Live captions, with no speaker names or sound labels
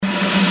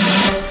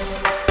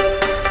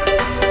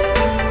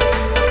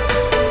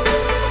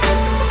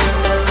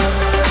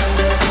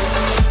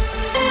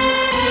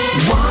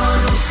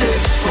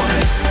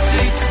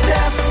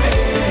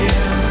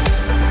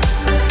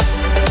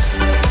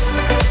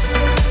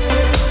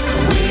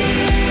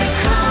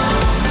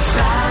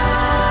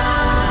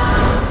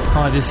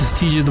this is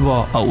TJ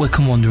Dubois at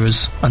Wycombe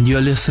Wanderers, and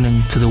you're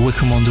listening to the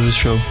Wycombe Wanderers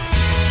Show.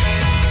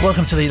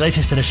 Welcome to the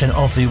latest edition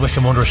of the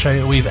Wycombe Wanderers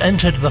Show. We've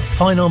entered the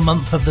final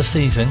month of the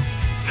season.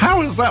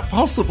 How is that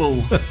possible?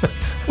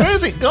 Where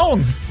has it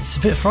gone? It's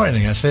a bit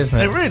frightening, actually, isn't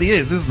it? It really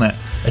is, isn't it?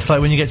 It's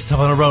like when you get to the top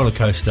of a roller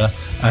coaster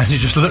and you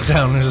just look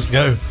down and just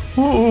go,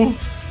 ooh.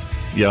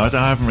 Yeah, I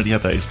haven't really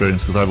had that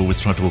experience because I've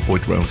always tried to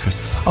avoid roller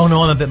coasters. Oh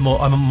no,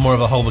 I'm more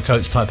of a hold the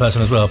coats type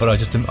person as well, but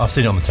I've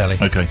seen it on the telly.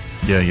 Okay,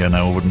 yeah,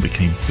 no, I wouldn't be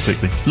keen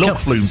particularly. Log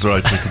flumes are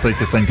okay because they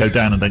just then go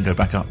down and then go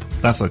back up.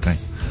 That's okay.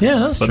 Yeah,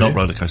 that's but true. Not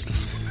roller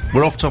coasters.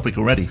 We're off topic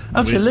already.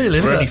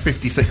 Absolutely. We're only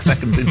 56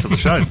 seconds into the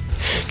show.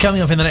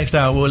 Coming up in the next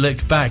hour, we'll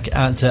look back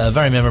at a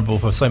very memorable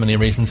for so many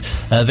reasons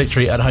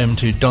victory at home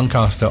to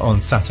Doncaster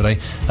on Saturday.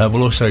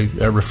 We'll also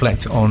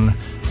reflect on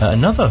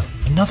another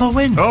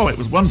win. Oh, it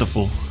was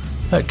wonderful.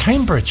 At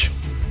Cambridge.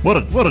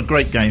 What a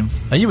great game.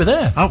 Oh, you were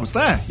there? I was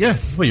there,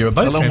 yes. Well, you were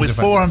both along games, with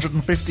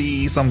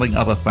 450-something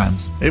other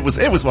fans. It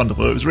was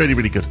wonderful. It was really,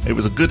 really good. It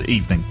was a good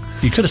evening.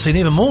 You could have seen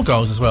even more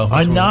goals as well.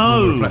 I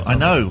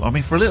know. I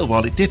mean, for a little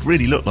while, it did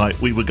really look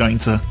like we were going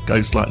to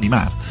go slightly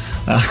mad.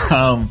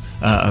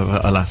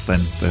 Alas,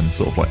 then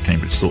sort of like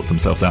Cambridge sorted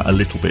themselves out a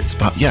little bit.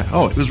 But yeah,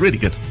 it was really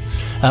good.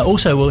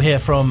 Also, we'll hear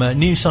from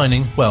new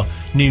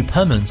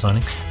permanent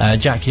signing,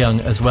 Jack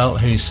Young as well,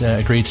 who's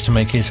agreed to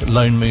make his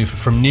loan move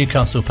from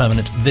Newcastle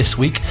permanent this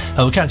week.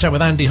 We'll catch up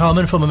with Andy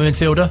Harmon, former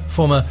midfielder,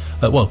 former,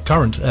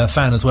 current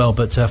fan as well,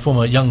 but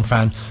former young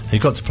fan who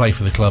got to play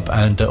for the club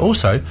and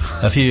also,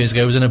 a few years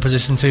ago, was in a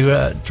position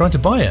to try to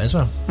buy it as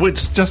well.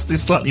 Which just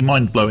is slightly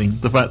mind-blowing,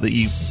 the fact that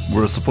you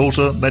were a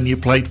supporter, then you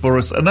played for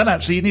us, and then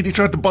actually you nearly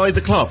tried to buy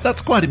the club.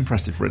 That's quite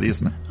impressive, really,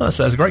 isn't it? That's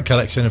a great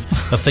collection of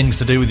things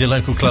to do with your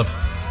local club.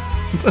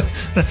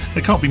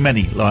 There can't be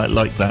many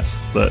like that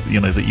that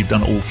you've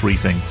done all three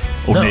things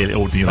nearly.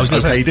 Or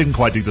you didn't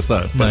quite do the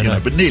third,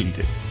 but nearly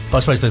did.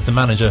 I suppose there's the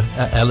manager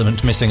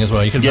element missing as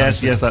well. You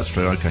yes, that's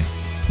true. Okay.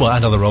 Well,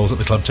 and other roles at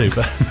the club too,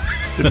 but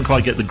didn't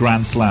quite get the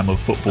grand slam of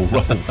football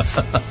roles,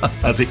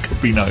 as it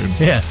could be known.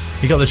 Yeah,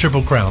 you got the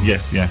triple crown.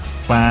 Yes, yeah.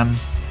 Fan,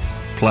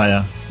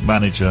 player,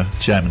 manager,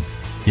 chairman.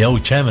 Yeah,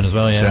 chairman as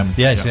well. Yeah. Chairman,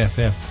 yes.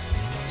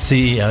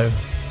 CEO,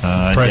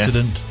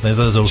 president. Yes.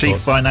 There's all Chief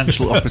sorts.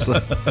 Financial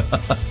Officer.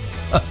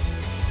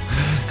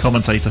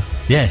 Commentator.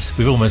 Yes,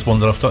 we've almost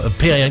wandered off.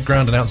 PA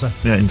ground announcer.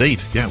 Yeah,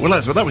 indeed. Yeah, well,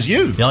 that was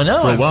you. Yeah, I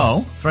know. For a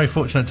while. Very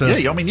fortunate to.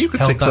 Yeah, I mean, you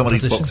could tick some of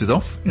these boxes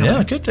off. Yeah,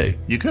 I could do.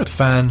 You could.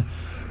 Fan.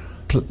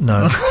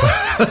 No.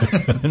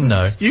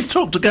 No. You've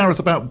talked to Gareth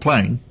about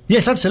playing.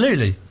 Yes,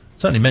 absolutely.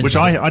 Certainly mentioned. Which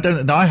I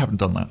don't. No, I haven't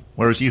done that.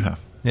 Whereas you have.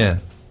 Yeah.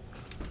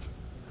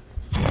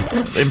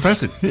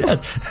 Impressive. Yeah.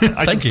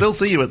 I can still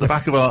see you at the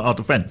back of our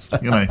defence.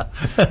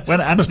 When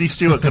Anthony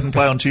Stewart couldn't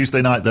play on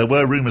Tuesday night, there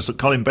were rumours that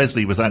Colin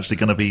Besley was actually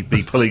going to be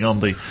pulling on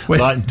the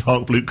light and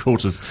dark blue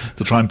quarters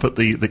to try and put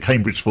the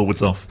Cambridge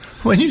forwards off.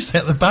 When you say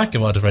at the back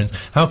of our defence,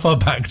 how far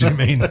back do you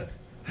mean?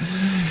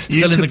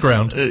 Still in the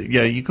ground.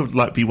 Yeah, you could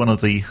be one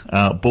of the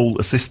ball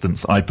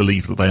assistants. I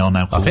believe that they are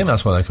now called. I think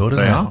that's what they're called.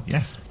 Isn't they it? are.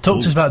 Yes.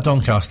 Talk to us about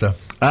Doncaster.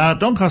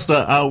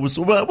 Doncaster was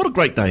what a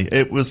great day.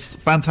 It was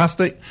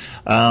fantastic.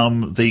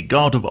 The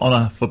Guard of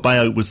Honour for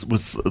Bayo was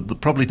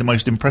probably the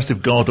most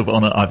impressive Guard of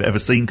Honour I've ever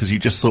seen, because you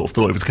just sort of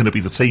thought it was going to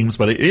be the teams,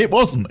 but it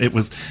wasn't. It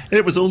was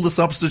all the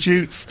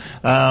substitutes,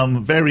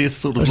 various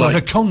sort of it was like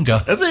a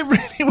conga. It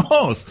really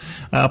was.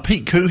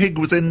 Pete Couhig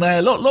was in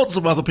there. Lots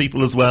of other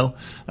people as well.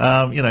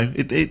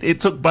 It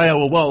took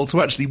Bayo a while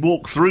to actually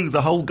walk through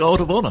the whole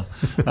Guard of Honour,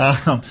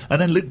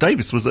 and then Luke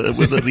Davis was at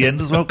the end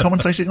as well,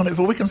 commentating on it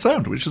for Wycombe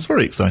Sound, which was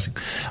very exciting.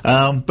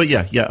 But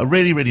yeah, a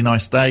really, really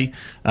nice day,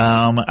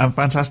 and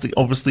fantastic,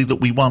 obviously, that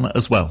we won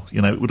as well.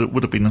 It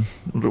would have been,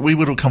 we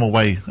would have come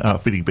away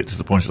feeling a bit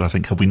disappointed, I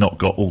think, had we not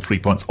got all 3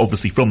 points,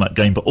 obviously, from that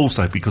game, but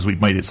also because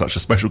we've made it such a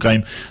special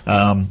game.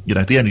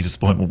 The only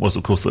disappointment was,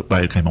 of course, that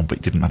Bayo came on, but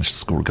he didn't manage to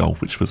score a goal,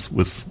 which was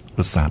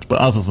sad. But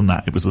other than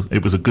that, it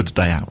was a good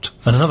day out.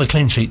 And another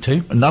clean sheet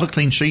too. Another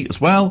clean sheet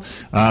as well.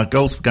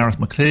 Goals for Gareth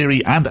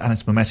McCleary and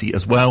Anis Mehmeti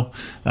as well.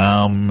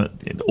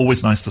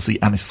 Always nice to see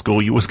Anis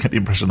score. You always get the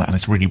impression that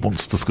Anis really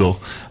wants to score,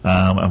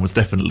 and was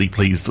definitely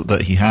pleased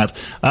that he had.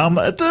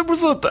 There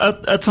was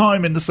a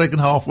time in the second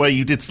half where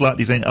you did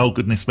slightly think, oh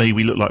goodness me,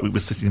 we looked like we were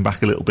sitting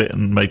back a little bit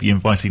and maybe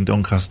inviting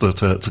Doncaster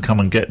to come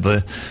and get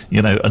an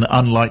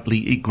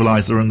unlikely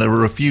equaliser, and there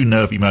were a few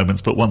nervy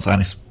moments, but once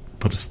Anis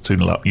put us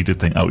 2-0 up, you did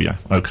think, oh yeah,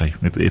 okay,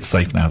 it's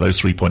safe now, those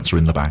 3 points are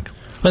in the bag.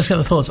 Let's get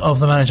the thoughts of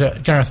the manager,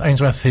 Gareth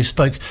Ainsworth, who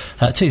spoke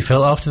to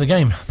Phil after the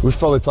game. We've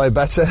probably played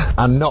better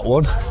and not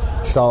won,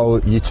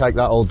 so you take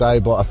that all day,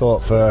 but I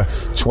thought for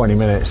 20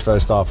 minutes,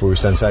 first half, we were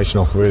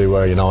sensational, really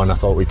were, and I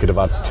thought we could have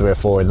had 3 or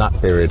 4 in that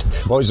period.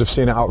 Boys have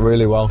seen it out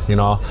really well,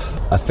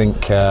 I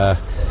think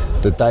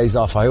the days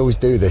off, I always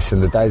do this,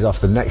 and the days off,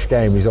 the next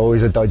game is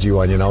always a dodgy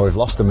one, we've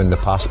lost them in the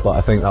past, but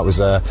I think that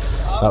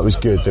was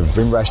good. They've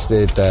been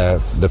rested,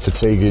 the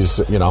fatigue is,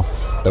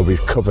 they'll be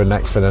covered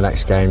next for the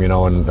next game,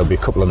 and there'll be a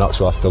couple of knocks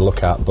we'll have to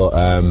look at, but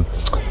to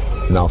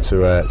be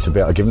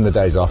able to give them the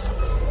days off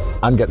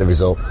and get the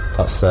result,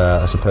 that's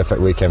a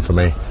perfect weekend for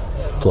me.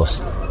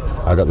 Plus,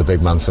 I got the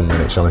big man some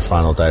minutes on his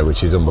final day,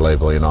 which is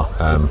unbelievable,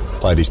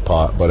 played his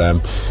part.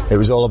 But it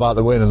was all about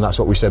the win, and that's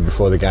what we said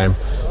before the game.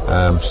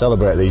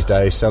 Celebrate these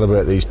days,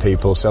 celebrate these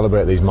people,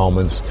 celebrate these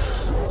moments,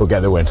 but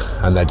get the win,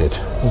 and they did.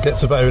 We'll get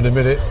to Bayo in a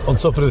minute. On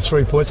top of the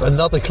 3 points,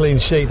 another clean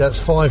sheet.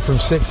 That's 5 from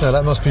 6 now.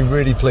 That must be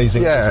really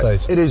pleasing at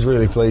this stage. It is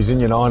really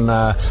pleasing,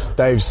 and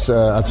Dave's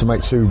had to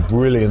make 2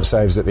 brilliant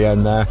saves at the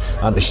end there.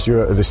 Andy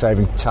Stewart with the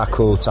saving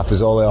tackle,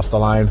 Tafazoli off the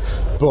line.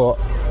 But,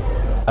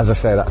 as I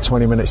said, at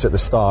 20 minutes at the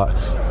start,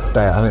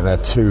 I think they're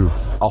 2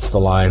 off the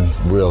line,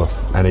 real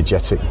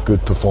energetic,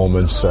 good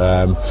performance,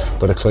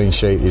 but a clean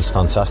sheet is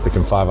fantastic,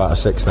 and 5 out of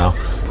 6 now.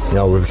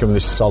 We're becoming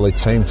this solid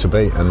team to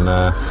beat,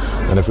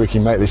 and if we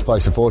can make this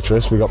place a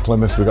fortress, we've got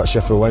Plymouth, we've got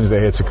Sheffield Wednesday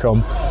here to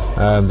come.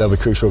 There'll be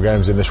crucial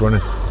games in this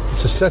running.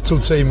 It's a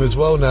settled team as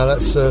well now.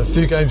 That's a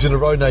few games in a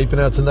row now you've been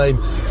able to name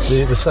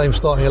the same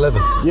starting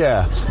 11.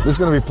 Yeah, there's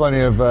going to be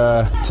plenty of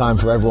time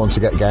for everyone to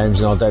get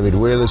games. David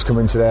Wheeler's come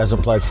in today,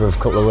 hasn't played for a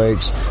couple of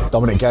weeks.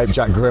 Dominic Gape,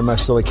 Jack Grimmer,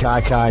 Sully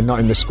Kaikai not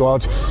in the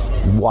squad.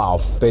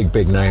 Wow,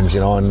 big names,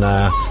 and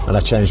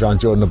I changed around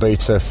Jordan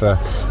Abita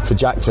for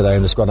Jack today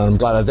in the squad, and I'm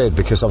glad I did,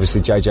 because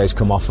obviously JJ's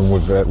come off and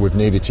we've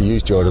needed to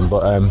use Jordan.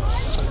 But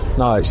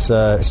no, it's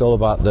all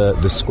about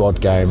the squad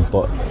game,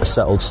 but a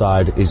settled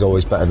side is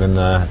always better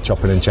than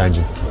chopping and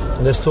changing.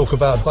 Let's talk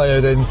about Bayo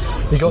then.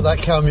 He got that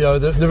cameo,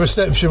 the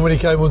reception when he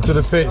came onto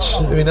the pitch.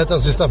 I mean, that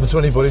doesn't just happen to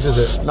anybody, does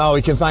it? No,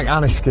 we can thank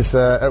Anis, because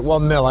at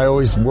 1-0 I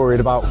always worried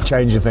about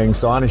changing things,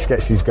 so Anis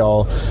gets his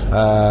goal,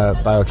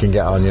 Bayo can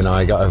get on. He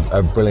got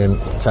a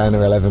brilliant 10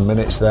 or 11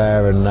 minutes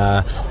there,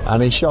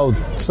 and he showed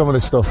some of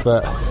the stuff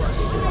that,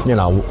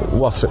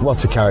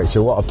 what a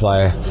character, what a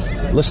player.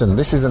 Listen,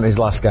 this isn't his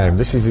last game.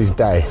 This is his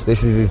day.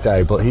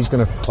 But he's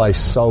going to play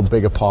so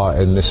big a part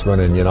in this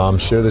running. I'm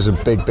sure there's a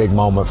big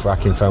moment for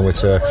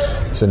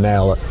Akinfenwa to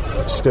nail it.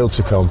 Still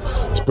to come.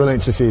 It's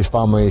brilliant to see his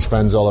family, his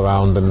friends all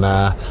around,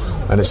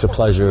 and it's a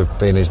pleasure of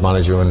being his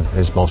manager and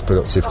his most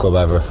productive club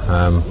ever.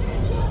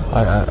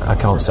 I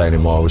can't say any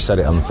more. We said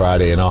it on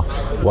Friday.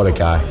 What a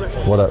guy.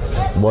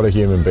 What a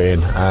human being.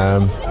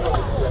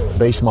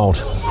 Beast mode.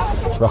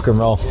 Rock and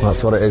roll,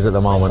 that's what it is at the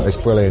moment. It's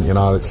brilliant,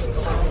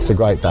 it's a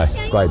great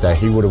day.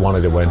 He would have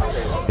wanted to win,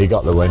 he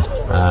got the win,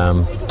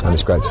 and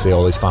it's great to see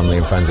all his family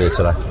and friends here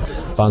today.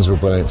 Fans were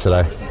brilliant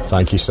today,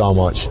 thank you so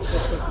much.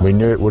 We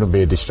knew it wouldn't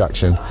be a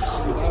distraction,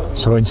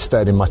 so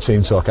instead in my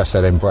team talk I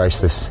said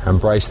embrace this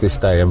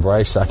day,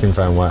 embrace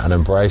Akinfenwa and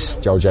embrace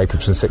Joe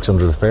Jacobson's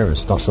 600th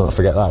appearance. Not to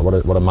forget that,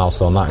 what a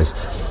milestone that is.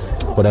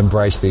 But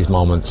embrace these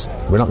moments.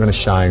 We're not going to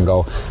shy and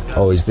go,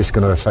 is this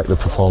going to affect the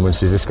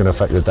performance, is this going to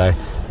affect the day?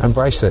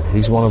 Embrace it.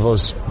 He's one of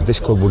us.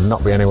 This club would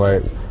not be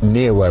anywhere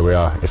near where we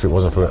are if it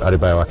wasn't for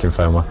Adebayo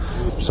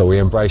Akinfenwa. So we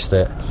embraced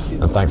it,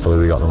 and thankfully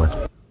we got the win.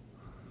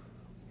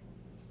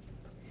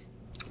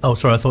 Oh,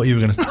 sorry, I thought you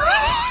were going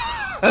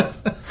to...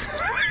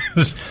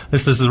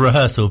 This is a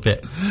rehearsal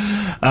bit.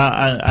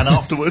 And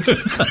afterwards,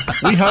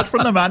 we heard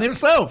from the man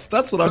himself.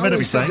 That's what I'm meant to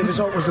be saying. The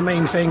result was the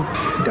main thing.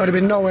 There would have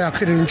been no way I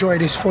could enjoy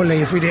this fully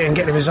if we didn't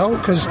get the result,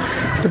 because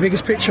the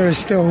biggest picture is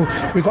still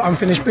we've got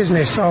unfinished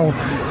business. So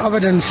other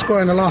than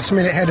scoring the last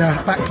minute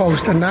header, back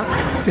post and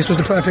that, this was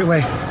the perfect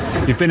way.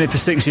 You've been here for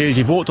 6 years,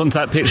 you've walked onto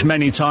that pitch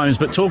many times,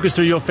 but talk us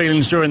through your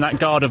feelings during that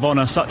Guard of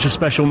Honour, such a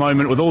special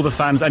moment with all the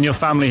fans and your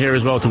family here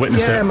as well to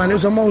witness it. Yeah, man, it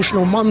was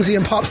emotional. Mumsy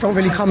and Pops don't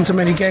really come to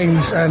many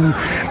games, and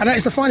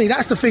that's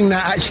the thing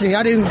that actually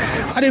I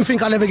didn't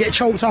think I'd ever get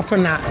choked up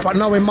on that, but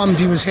knowing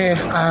Mumsy was here,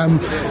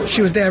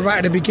 she was there right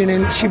at the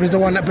beginning, she was the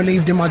one that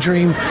believed in my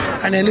dream,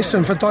 and then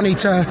listen, for Donny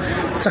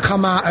to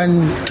come out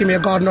and give me a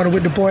Guard of Honour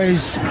with the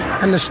boys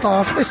and the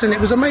staff, listen, it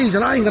was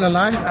amazing, I ain't gonna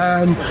lie.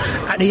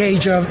 At the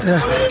age of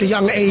the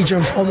young age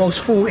of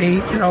almost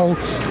 40,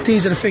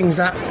 these are the things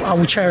that I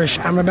will cherish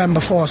and remember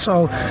for.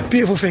 So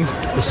beautiful thing.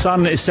 The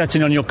sun is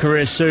setting on your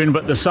career soon,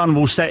 but the sun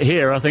will set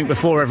here, I think,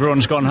 before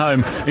everyone's gone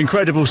home.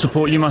 Incredible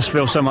support. You must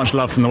feel so much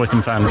love from the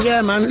Wycombe fans.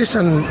 Yeah, man,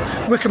 listen,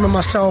 Wycombe and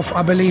myself,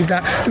 I believe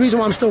that the reason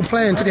why I'm still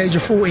playing to the age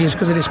of 40 is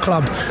because of this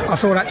club. I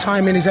feel that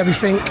timing is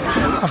everything.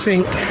 I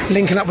think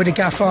linking up with the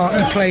gaffer,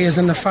 the players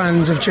and the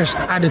fans have just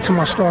added to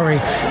my story,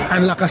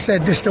 and like I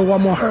said, there's still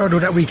one more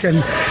hurdle that we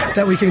can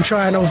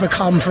try and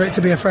overcome for it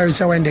to be a fairy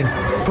tale ending.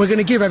 We're going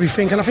to give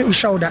everything, and I think we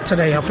showed that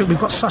today. I think we've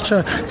got such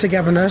a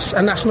togetherness,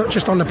 and that's not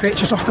just on the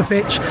pitch, it's off the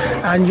pitch,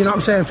 and you know what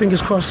I'm saying,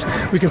 fingers crossed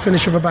we can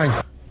finish with a bang.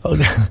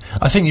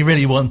 I think you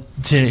really want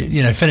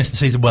to, finish the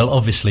season well,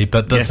 obviously,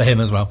 but yes. For him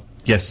as well.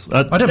 Yes.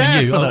 I don't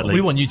mean you.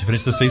 We want you to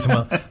finish the season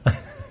well.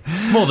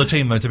 More the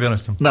team, though, to be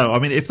honest. No, I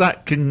mean, if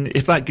that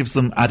gives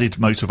them added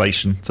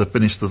motivation to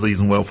finish the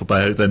season well for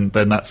Bayo, then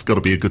that's got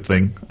to be a good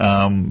thing.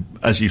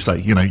 As you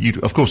say,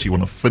 of course you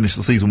want to finish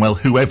the season well,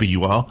 whoever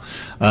you are.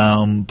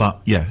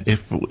 But yeah,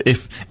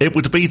 if it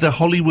would be the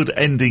Hollywood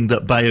ending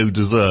that Bayo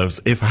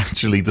deserves, if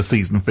actually the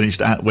season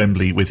finished at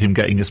Wembley with him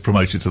getting us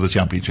promoted to the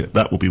Championship,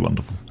 that would be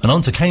wonderful. And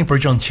on to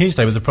Cambridge on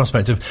Tuesday with the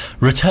prospect of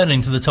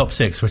returning to the top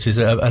six, which is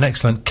an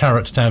excellent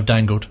carrot to have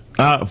dangled.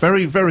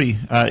 Very, very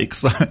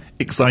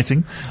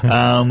exciting.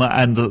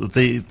 And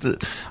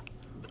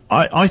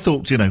I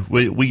thought,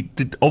 we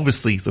did,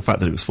 obviously the fact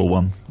that it was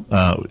 4-1,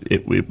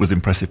 it was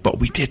impressive, but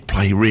we did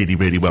play really,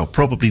 really well.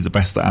 Probably the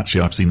best that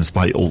actually I've seen us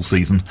play all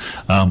season.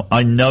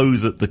 I know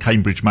that the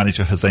Cambridge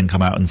manager has then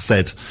come out and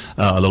said,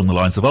 along the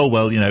lines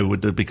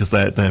of, because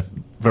they're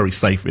very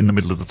safe in the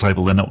middle of the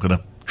table, they're not going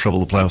to trouble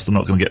the playoffs, they're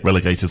not going to get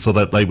relegated, so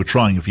that they were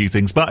trying a few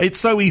things. But it's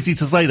so easy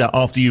to say that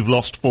after you've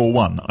lost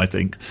 4-1, I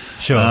think.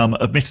 Sure.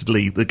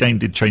 Admittedly, the game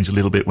did change a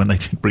little bit when they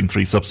did bring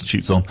 3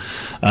 substitutes on.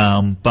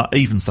 But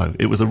even so,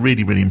 it was a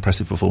really, really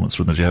impressive performance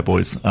from the Ger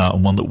boys,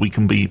 and one that we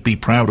can be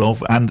proud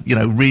of, and,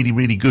 really,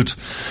 really good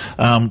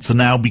to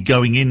now be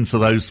going into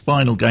those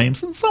final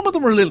games. And some of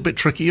them are a little bit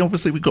tricky.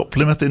 Obviously, we've got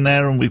Plymouth in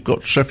there, and we've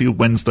got Sheffield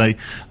Wednesday.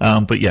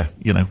 But yeah,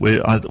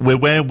 we're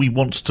where we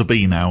want to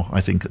be now, I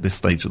think, at this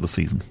stage of the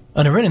season.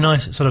 And a really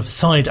nice sort of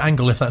side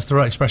angle, if that's the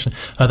right expression,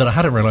 that I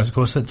hadn't realised, of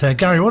course, that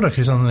Gary Waddock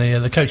is on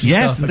the coaching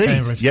staff at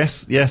Cambridge.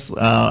 Yes,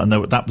 and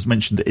that was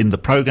mentioned in the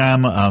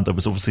programme. There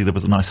was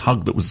a nice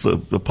hug that was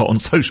put on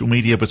social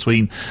media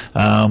between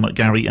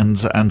Gary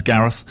and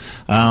Gareth,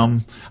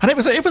 and it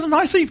was a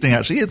nice evening,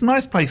 actually. It's a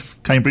nice place,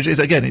 Cambridge.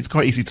 It's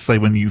quite easy to say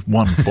when you've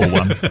won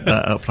 4-1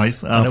 at a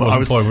place, but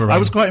I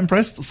was quite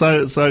impressed.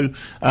 So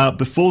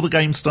before the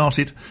game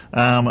started,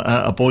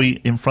 a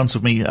boy in front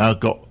of me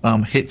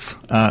got hit,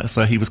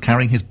 so he was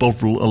carrying his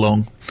Bovril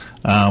along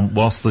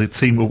whilst the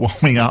team were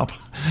warming up.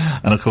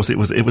 And of course, it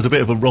was a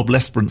bit of a Rob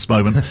Lesperance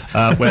moment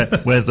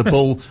where the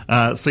ball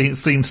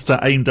seemed to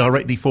aim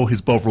directly for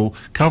his Bovril,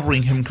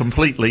 covering him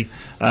completely.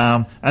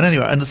 And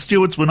the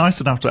stewards were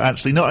nice enough to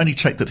actually not only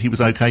check that he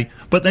was okay,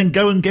 but then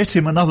go and get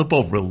him another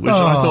Bovril, which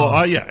I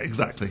thought, yeah,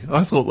 exactly.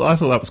 I thought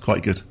that was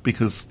quite good,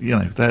 because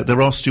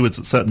there are stewards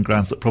at certain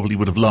grounds that probably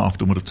would have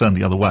laughed and would have turned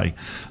the other way,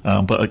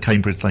 but at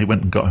Cambridge they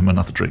went and got him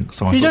another drink.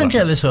 So you don't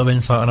get this sort of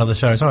insight on other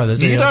shows either,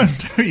 do you? You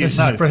don't, do you? This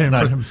is brilliant.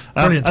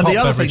 And the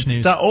other thing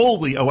news that all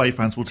the away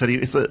fans will tell you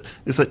is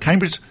that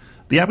Cambridge,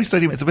 the Abbey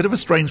Stadium, it's a bit of a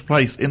strange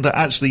place in that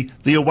actually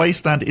the away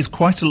stand is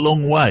quite a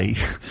long way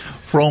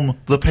from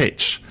the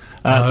pitch.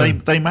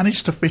 They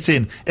managed to fit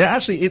in.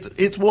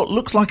 It's what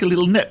looks like a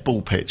little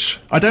netball pitch.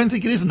 I don't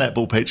think it is a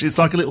netball pitch. It's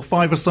like a little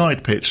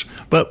 5-a-side pitch.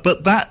 But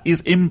that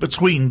is in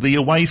between the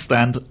away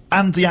stand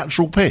and the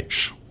actual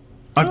pitch.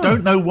 I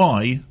don't know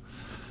why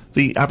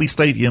the Abbey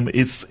Stadium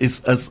is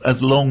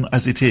as long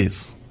as it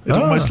is. It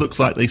almost looks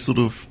like they sort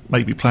of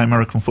maybe play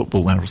American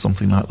football there or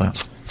something like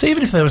that. So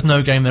even if there was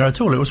no game there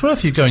at all, it was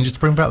worth you going just to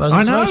bring back those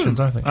observations,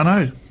 I think. I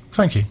know.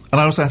 Thank you. And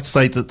I also have to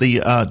say that the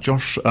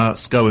Josh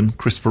Scowen,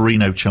 Chris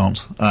Farino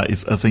chant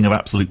is a thing of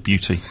absolute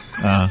beauty,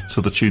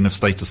 to the tune of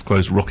Status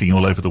Quo's Rocking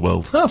All Over the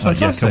World. Oh,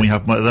 fantastic. Can we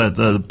have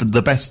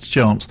the best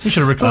chant? We should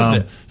have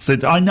recorded it. So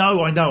I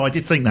know. I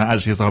did think that,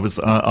 actually, as I was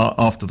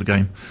after the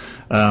game.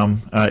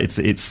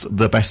 It's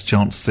the best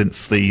chant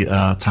since the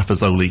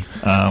Tafazoli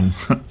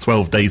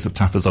 12 days of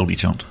Tafazoli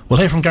chant. We'll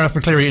hear from Gareth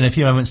McCleary in a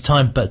few moments'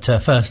 time, but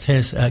first,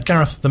 here's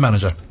Gareth, the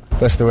manager.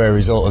 Best away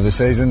result of the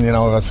season. We've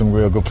had some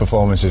real good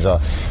performances. I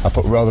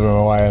put Rotherham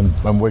away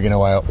and Wigan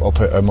away up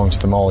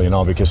amongst them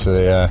all, because of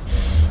the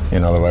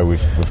way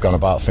we've gone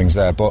about things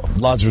there.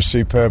 But lads were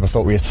superb. I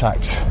thought we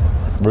attacked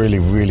really,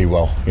 really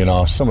well.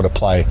 Some of the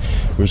play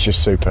was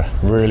just super,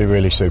 really,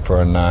 really super,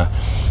 and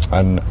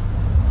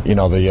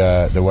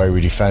the way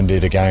we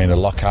defended, again, a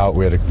lockout.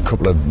 We had a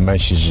couple of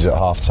messages at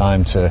half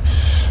time to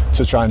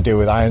try and deal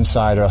with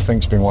Ironsider. I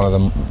think has been one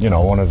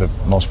of the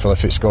most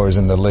prolific scorers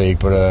in the league,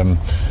 but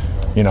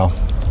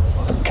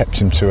kept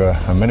him to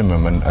a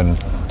minimum, and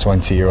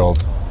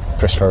 20-year-old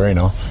Chris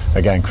Farino,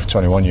 again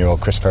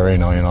 21-year-old Chris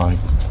Farino,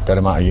 got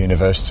him out of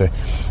university.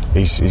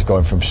 He's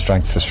going from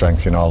strength to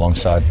strength,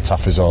 alongside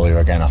Tafazoli,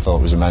 again I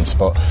thought was immense,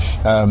 but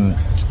I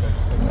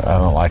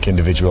don't like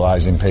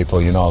individualising people,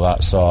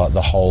 that, so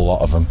the whole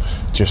lot of them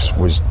just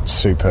was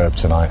superb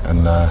tonight,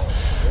 and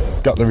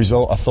got the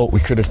result. I thought we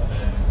could have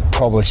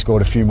probably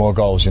scored a few more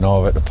goals,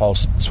 at the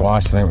post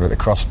twice. I think we're at the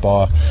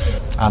crossbar.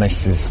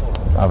 Anis is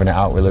having it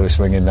out with Lewis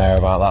Wing in there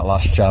about that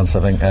last chance.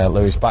 I think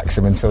Lewis backs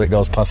him until it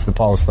goes past the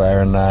post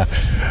there, and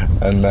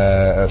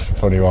that's a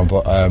funny one,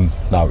 but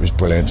no, it was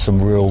brilliant.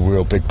 Some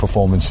real big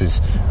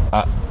performances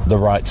at the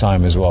right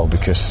time as well,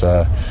 because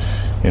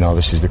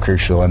this is the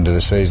crucial end of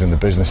the season, the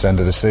business end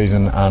of the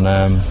season,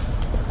 and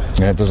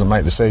it doesn't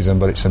make the season,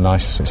 but it's a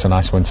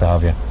nice win to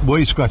have. Yeah. Were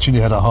you scratching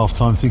your head at half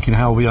time thinking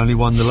how we only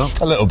 1-0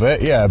 up? A little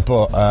bit, yeah,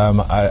 but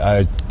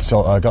I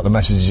got the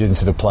messages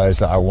into the players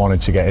that I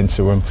wanted to get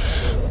into them.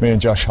 Me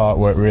and Josh Hart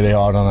worked really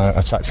hard on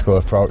a tactical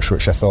approach,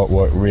 which I thought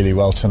worked really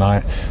well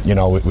tonight,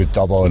 with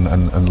Dobbo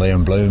and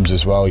Liam Blooms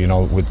as well,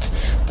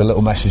 with the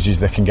little messages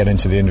that can get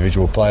into the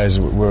individual players.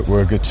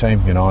 We're a good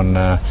team, and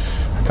I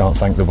can't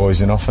thank the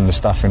boys enough and the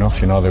staff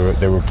enough.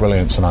 They were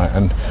brilliant tonight,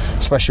 and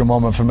special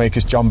moment for me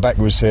because John Beck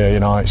was here.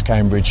 It's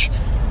Cambridge.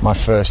 My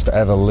first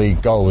ever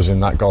league goal was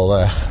in that goal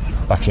there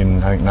back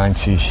in, I think,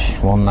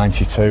 91,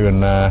 92,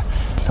 and I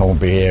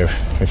wouldn't be here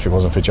if it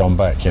wasn't for John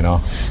Beck. He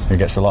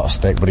gets a lot of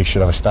stick, but he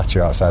should have a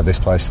statue outside this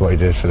place. What he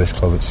did for this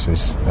club,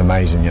 it's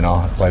amazing.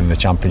 I played in the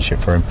Championship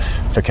for him,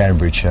 for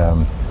Cambridge.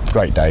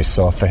 Great days.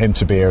 So for him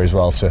to be here as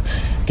well, to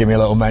give me a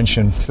little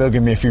mention, still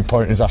give me a few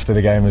pointers after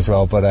the game as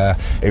well. But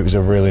it was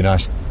a really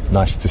nice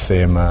to see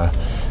him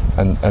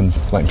and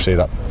let him see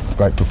that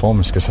great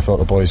performance, because I thought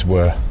the boys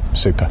were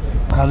super.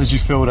 How did you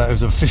feel that it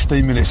was a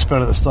 15-minute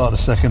spell at the start of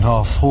the second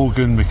half?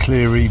 Horgan,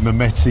 McCleary,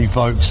 Mehmeti,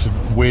 Vokes,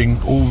 Wing,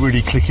 all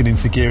really clicking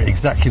into gear at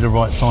exactly the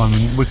right time,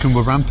 and Wycombe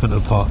were rampant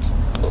apart.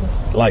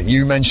 Like,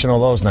 you mention all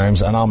those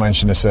names and I'll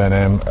mention the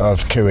surname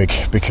of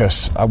Kuig,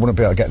 because I wouldn't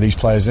be able to get these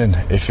players in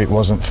if it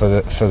wasn't for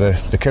the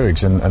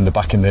Kuigs and the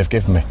backing they've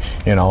given me.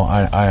 You know,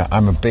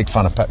 I'm a big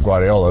fan of Pep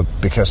Guardiola,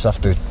 because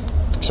after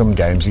some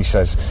games he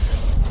says,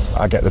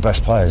 I get the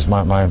best players,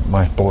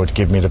 my board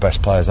give me the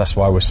best players, that's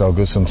why we're so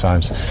good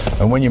sometimes.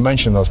 And when you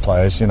mention those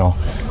players, you know,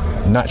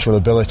 natural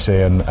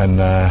ability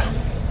and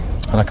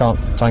I can't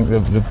thank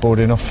the board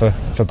enough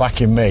for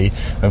backing me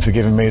and for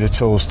giving me the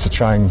tools to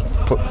try and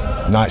put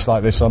nights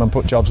like this on and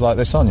put jobs like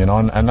this on, you know,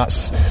 and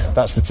that's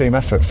the team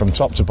effort from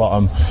top to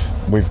bottom.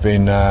 We've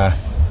been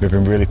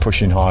really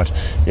pushing hard.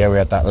 Yeah, we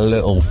had that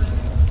little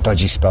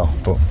dodgy spell,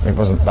 but it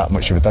wasn't that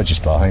much of a dodgy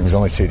spell. I think it was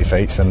only 2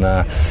 defeats, and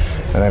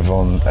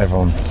everyone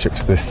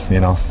chucks the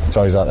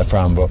toys out their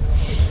pram, but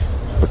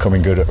we're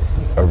coming good at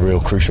a real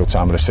crucial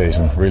time of the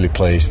season. Really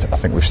pleased. I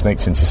think we've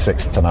sneaked into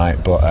 6th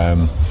tonight, but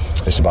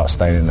it's about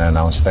staying in there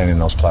now and staying in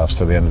those playoffs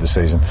till the end of the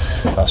season.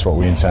 That's what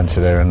we intend to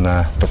do, and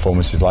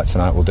performances like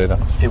tonight will do that.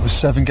 It was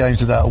 7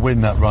 games without a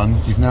win, that run.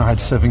 You've now had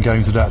 7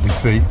 games without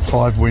defeat,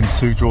 5 wins,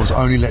 2 draws,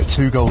 only let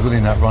 2 goals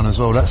in that run as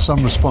well. That's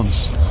some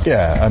response.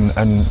 Yeah,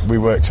 and we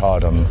worked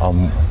hard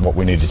on what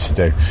we needed to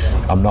do.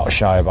 I'm not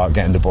shy about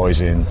getting the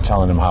boys in,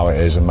 telling them how it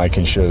is and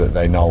making sure that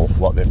they know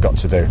what they've got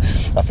to do.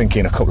 I think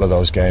in a couple of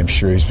those games,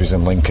 Shrewsbury's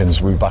and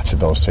Lincoln's, we battered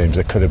those teams.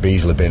 There could have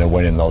easily been a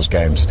win in those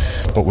games,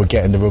 but we're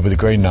getting the rub of the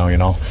green now, you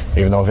know.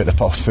 Even though I've hit the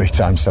post 3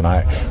 times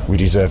tonight, we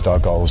deserved our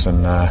goals,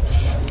 and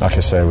like I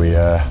say,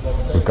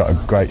 we've got a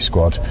great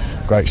squad,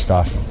 great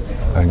staff,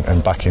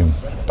 and backing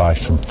by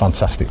some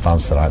fantastic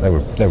fans tonight. They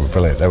were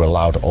brilliant. They were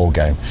loud all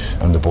game,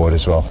 and the board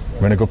as well.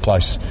 We're in a good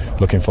place.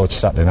 Looking forward to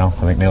Saturday now.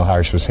 I think Neil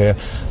Harris was here,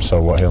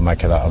 so what he'll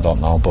make of that I don't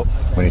know, but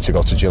we need to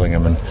go to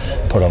Gillingham and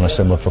put on a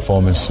similar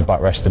performance, back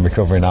rest and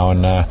recovery now,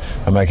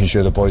 and making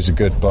sure the boys are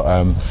good.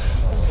 But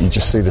you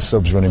just see the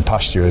subs running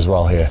past you as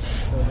well here.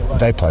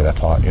 They play their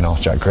part, you know.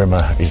 Jack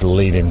Grimmer is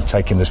leading,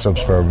 taking the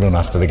subs for a run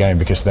after the game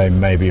because they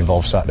may be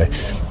involved Saturday.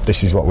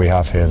 This is what we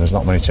have here, and there's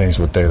not many teams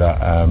would do that.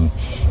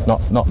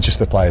 Not just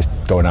the players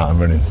going out and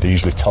running. They're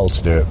usually told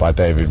to do it by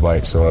David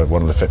Waits or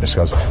one of the fitness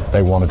guys.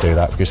 They want to do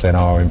that because they know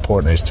how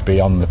important it is to be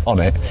on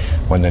it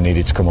when they're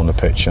needed to come on the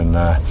pitch. And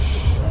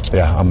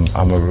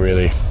I'm a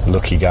really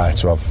lucky guy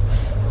to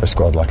have a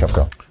squad like I've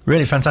got.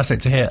 Really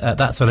fantastic to hear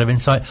that sort of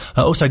insight.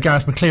 Also,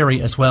 Gareth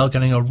McCleary as well,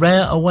 getting a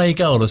rare away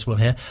goal, as we'll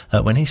hear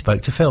when he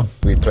spoke to Phil.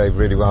 We played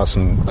really well,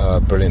 some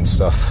brilliant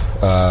stuff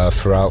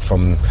throughout,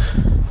 from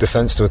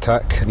defence to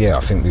attack. Yeah, I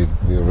think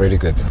we were really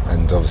good,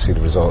 and obviously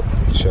the result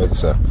shows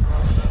us that.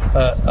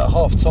 At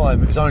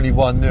half-time, it was only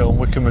 1-0, and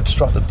Wycombe had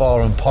struck the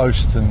bar and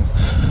post, and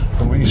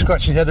were you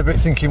scratching your head a bit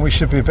thinking we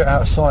should be a bit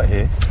out of sight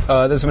here?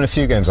 There's been a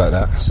few games like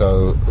that,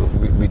 so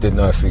we did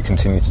know if we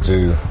continue to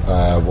do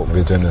what we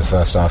were doing in the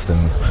first half,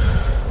 then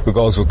the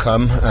goals would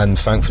come, and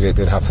thankfully it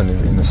did happen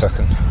in the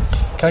second.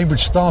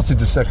 Cambridge started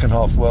the second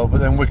half well, but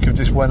then Wycombe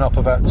just went up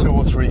about 2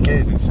 or 3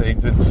 gears, it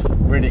seemed,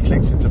 and really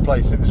clicked into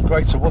place. It was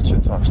great to watch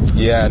at times.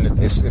 Yeah, and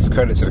it's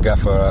credit to the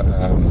gaffer.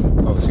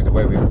 Obviously, the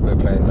way we're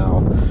playing now,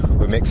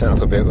 we're mixing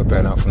up a bit. We're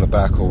playing out from the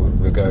back, or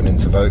we're going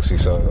into Vokesy.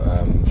 So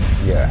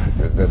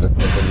there's a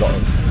lot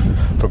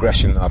of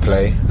progression in our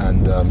play,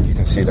 and you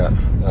can see that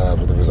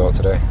with the result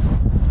today.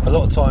 A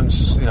lot of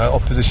times, you know,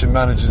 opposition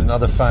managers and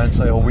other fans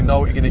say, "Oh, we know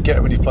what you're going to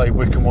get when you play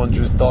Wycombe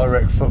Wanderers,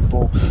 direct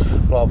football,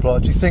 blah blah."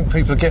 Do you think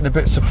people are getting a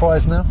bit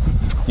surprised now?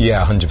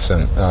 Yeah,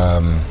 100%.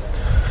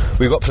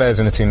 We've got players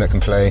in the team that can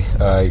play.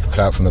 You can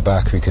play out from the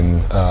back. We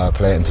can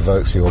play it into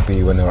Vokesy or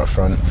B when they're up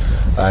front,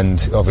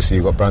 and obviously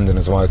you've got Brandon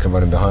as well who can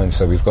run in behind.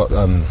 So we've got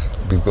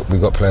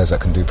players that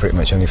can do pretty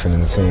much anything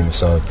in the team.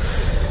 So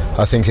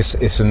I think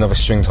it's another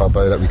string to our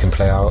bow that we can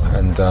play out,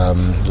 and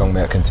long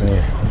may it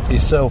continue.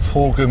 Yourself,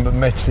 Horgan,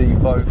 Mehmeti,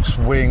 Vokes,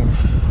 Wing,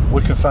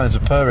 Wycombe fans are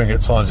purring at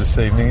times this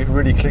evening. It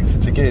really clicked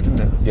into gear, didn't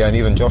it? Yeah, and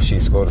even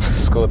Joshy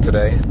scored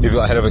today. He's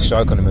got a hell of a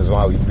strike on him as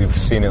well. We've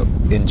seen it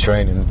in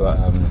training, but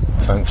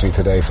thankfully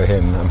today for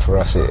him and for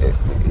us, he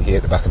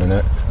hit the back of the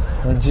net.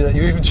 And you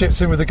even chipped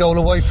in with a goal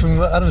away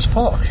from Adams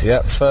Park.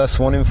 Yeah, first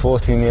one in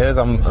 14 years.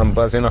 I'm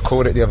buzzing. I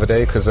called it the other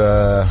day because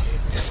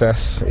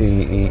Cess,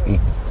 he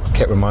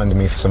kept reminding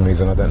me for some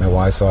reason, I don't know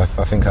why, so I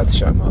think I had to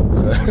shut him up,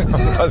 so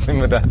I'm buzzing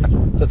with that.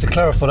 So to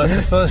clarify, that's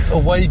the first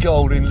away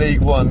goal in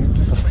League One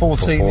for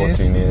 14 years?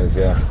 For 14 years,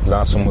 yeah.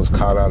 Last one was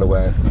Carlisle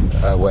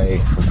away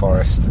for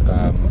Forest,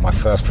 my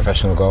first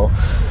professional goal,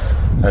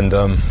 and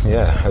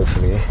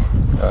hopefully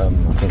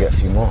I can get a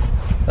few more.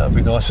 That'd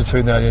be nice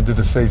between now and the end of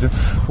the season.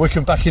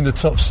 Wycombe back in the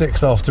top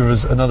 6 after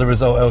another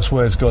result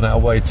elsewhere has gone our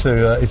way too.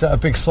 Is that a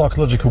big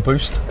psychological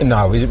boost?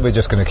 No, we're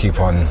just going to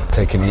keep on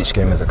taking each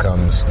game as it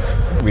comes.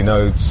 We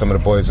know some of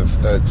the boys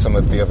some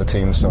of the other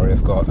teams,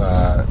 have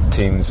got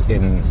teams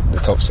in the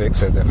top 6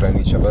 that they're playing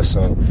each other.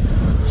 So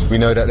we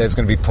know that there's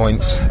going to be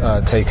points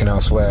taken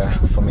elsewhere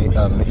from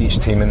each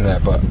team in there.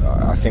 But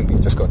I think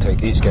we've just got to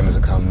take each game as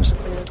it comes.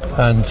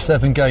 And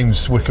 7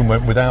 games Wycombe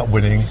went without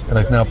winning, and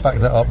they've now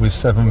backed that up with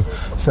seven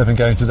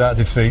games without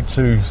defeat,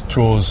 2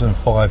 draws and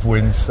 5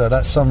 wins. So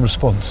that's some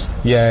response.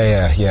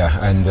 Yeah.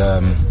 And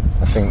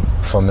I think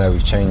from there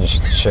we've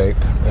changed shape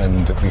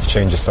and we've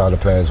changed the style of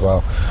play as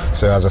well.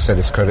 So as I said,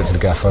 it's credit to the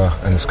gaffer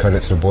and it's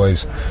credit to the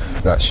boys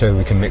that show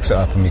we can mix it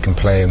up and we can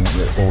play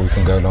or we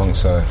can go long.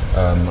 So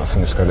I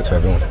think it's credit to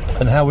everyone.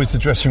 And how was the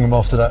dressing room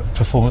after that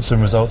performance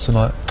and result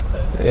tonight?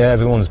 Yeah,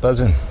 everyone's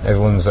buzzing.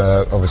 Everyone's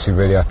obviously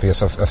really happy. I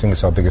think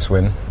it's our biggest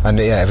win. And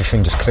yeah,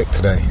 everything just clicked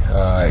today.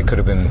 It could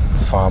have been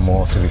far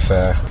more, to be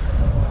fair.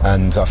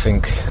 And I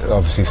think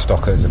obviously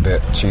Stocker's a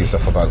bit cheesed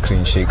off about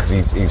clean sheet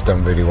because he's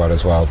done really well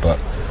as well. But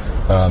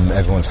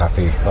everyone's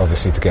happy,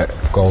 obviously, to get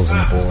goals on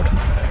the board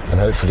and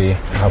hopefully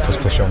help us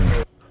push on.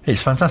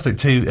 It's fantastic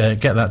to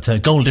get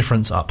that goal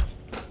difference up.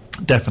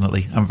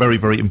 Definitely, and very,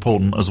 very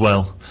important as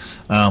well,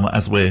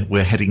 as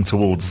we're heading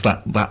towards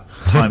that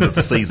time of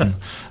the season.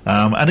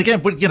 And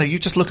again, you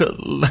just look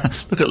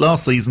at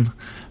last season,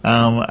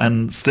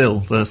 and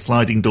still the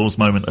sliding doors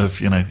moment of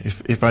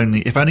if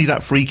only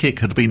that free kick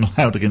had been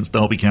allowed against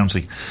Derby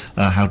County,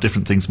 how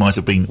different things might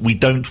have been. We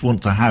don't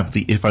want to have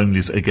the if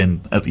onlys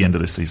again at the end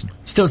of this season.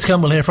 Still to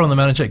come, we'll hear from the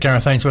manager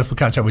Gareth Ainsworth. We'll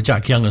catch up with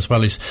Jack Young as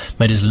well, who's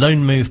made his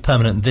loan move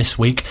permanent this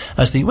week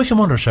as the Wycombe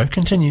Wanderers show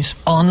continues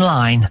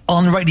online,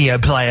 on Radio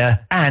Player,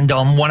 and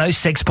on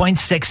 106.6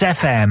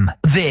 FM.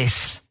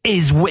 This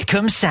is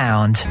Wycombe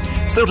Sound.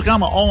 Still to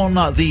come on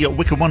the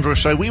Wycombe Wanderers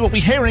show, we will be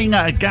hearing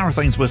Gareth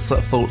Ainsworth's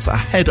thoughts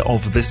ahead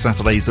of this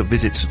Saturday's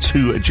visit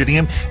to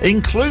Gillingham,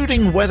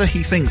 including whether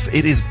he thinks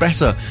it is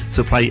better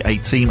to play a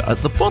team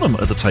at the bottom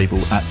of the table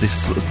at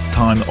this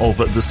time of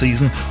the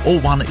season or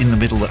one in the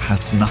middle that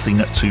has nothing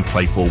to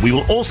play for. We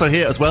will also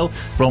hear as well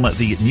from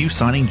the new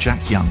signing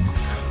Jack Young.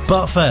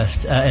 But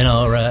first, in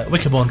our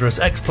Wycombe Wanderers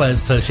Ex-Players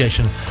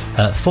Association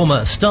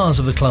former stars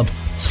of the club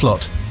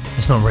slot.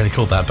 It's not really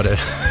called that, but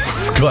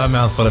it's got a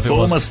mouthful if it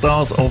was. Former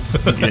stars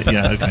of...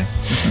 yeah,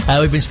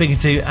 okay. We've been speaking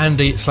to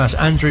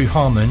Andrew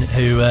Harmon,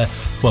 who,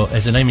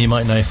 is a name you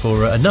might know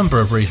for a number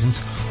of reasons,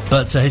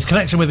 but his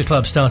connection with the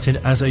club started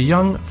as a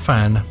young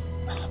fan.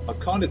 I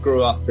kind of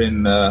grew up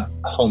in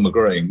Holmer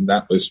Green.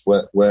 That was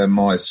where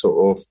my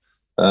sort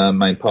of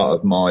main part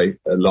of my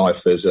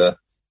life as a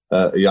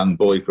young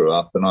boy grew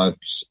up,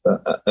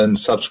 and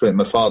subsequently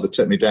my father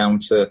took me down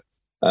to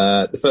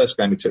the first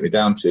game he took me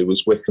down to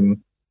was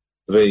Wycombe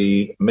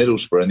v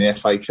Middlesbrough in the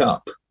FA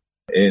Cup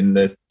in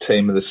the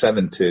team of the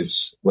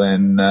 70s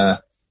when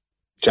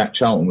Jack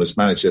Charlton was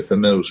manager for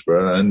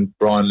Middlesbrough and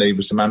Brian Lee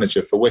was the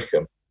manager for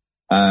Wycombe.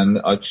 And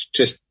I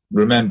just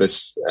remember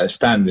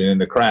standing in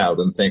the crowd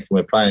and thinking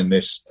we're playing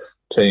this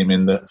team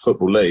in the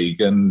Football League,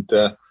 and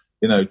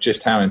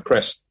just how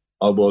impressed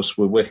I was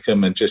with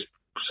Wycombe, and just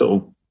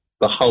sort of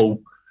the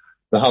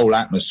whole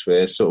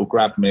atmosphere sort of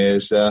grabbed me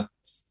as I'm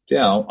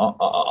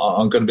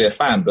going to be a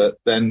fan. But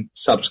then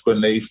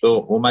subsequently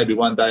thought, well, maybe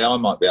one day I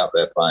might be out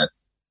there playing.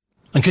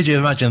 And could you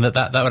imagine that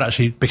would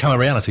actually become a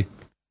reality?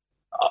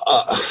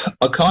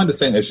 I kind of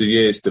think as the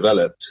years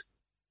developed,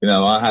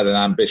 I had an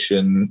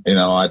ambition.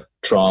 I had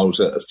trials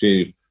at a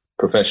few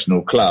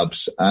professional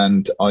clubs,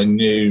 and I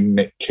knew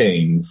Mick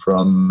Keane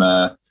from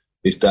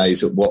his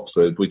days at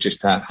Watford. We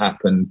just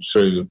happened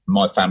through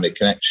my family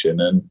connection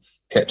and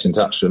kept in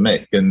touch with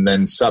Mick, and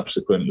then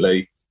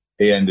subsequently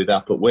he ended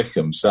up at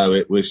Wycombe. So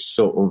it was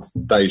sort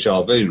of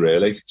deja vu,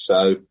 really.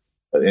 So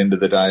at the end of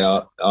the day,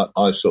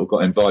 I sort of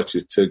got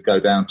invited to go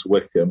down to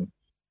Wycombe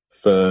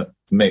for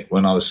Mick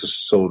when I was a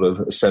sort of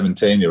a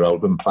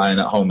 17-year-old and playing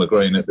at Holmer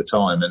Green at the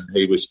time, and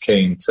he was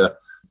keen to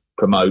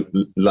promote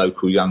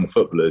local young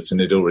footballers,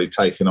 and he'd already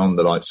taken on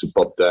the likes of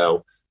Bob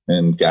Dale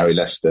and Gary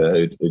Lester,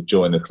 who'd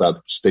joined the club,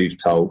 Steve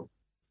Toll,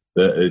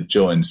 that had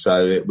joined.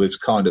 So it was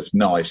kind of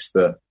nice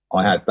that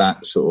I had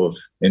that sort of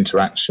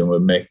interaction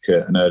with Mick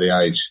at an early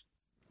age.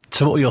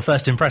 So what were your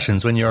first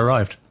impressions when you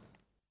arrived?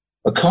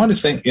 I kind of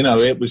think,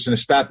 it was an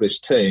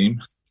established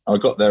team. I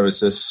got there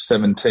as a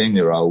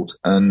 17-year-old,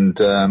 and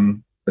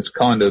it's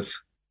kind of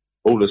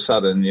all of a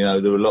sudden,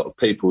 there were a lot of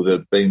people that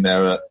had been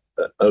there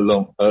a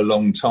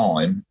long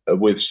time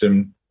with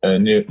some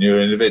new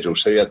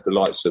individuals. So you had the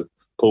likes of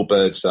Paul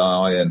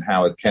Birdseye and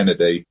Howard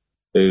Kennedy,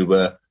 who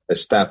were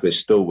established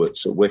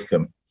stalwarts at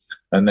Wycombe.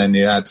 And then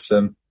you had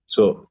some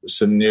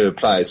newer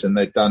players, and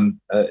they'd done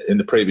in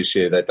the previous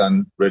year, they'd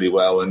done really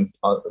well, and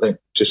I think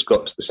just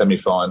got to the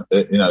semi-final,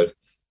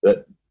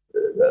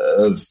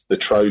 of the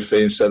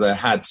trophy, and so they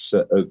had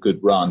a good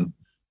run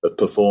of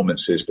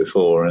performances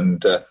before.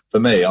 And for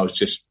me, I was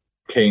just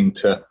keen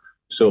to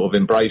sort of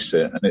embrace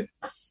it, and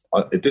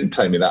it didn't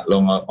take me that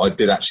long. I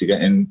did actually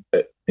get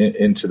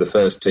into the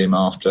first team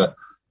after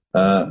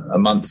a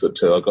month or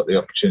two, I got the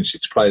opportunity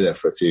to play there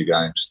for a few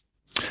games.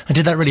 And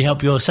did that really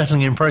help your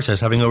settling in process,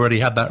 having already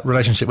had that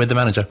relationship with the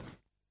manager?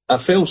 It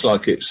feels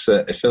like it's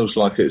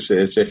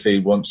as if he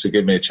wants to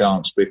give me a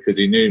chance because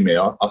he knew me.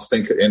 I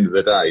think at the end of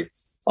the day,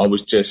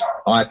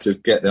 I had to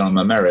get there on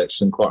my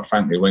merits. And quite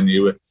frankly, when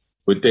you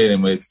were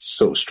dealing with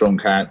sort of strong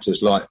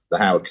characters like the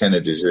Howard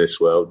Kennedys of this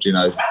world, you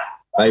know,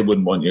 they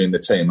wouldn't want you in the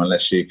team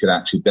unless you could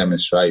actually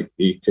demonstrate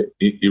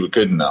you were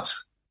good enough.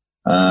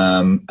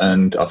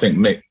 And I think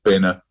Mick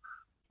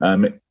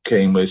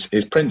Keane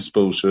his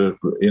principles were,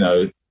 you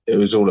know, it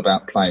was all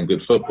about playing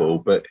good football,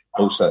 but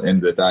also at the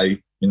end of the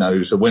day, you know, he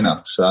was a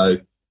winner. So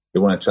he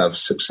wanted to have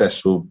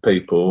successful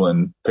people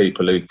and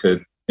people who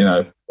could, you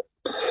know,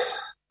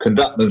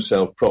 conduct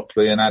themselves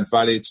properly and add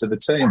value to the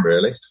team,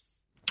 really.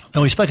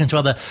 And we've spoken to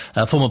other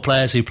former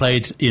players who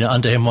played, you know,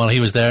 under him while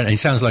he was there, and he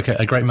sounds like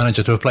a great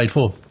manager to have played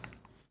for.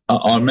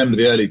 I remember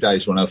the early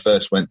days when I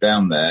first went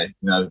down there, you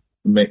know,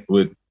 Mick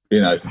would, you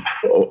know,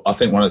 I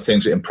think one of the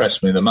things that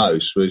impressed me the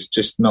most was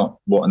just not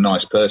what a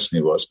nice person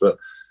he was, but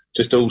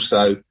just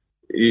also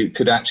you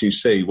could actually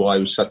see why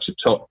he was such a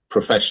top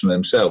professional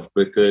himself,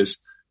 because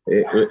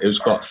it was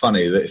quite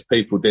funny that if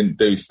people didn't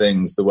do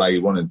things the way he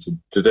wanted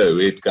to do,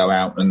 he'd go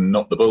out and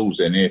knock the balls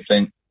in. You'd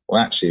think,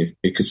 well, actually,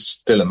 he could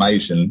still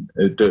amazing,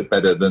 do it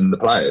better than the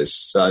players.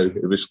 So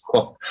it was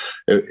quite,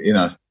 you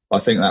know, I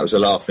think that was a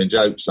laughing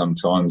joke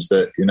sometimes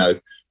that, you know,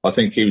 I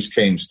think he was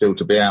keen still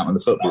to be out on the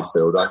football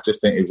field. I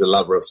just think he was a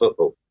lover of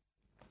football.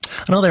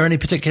 And are there any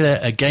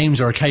particular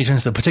games or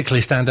occasions that particularly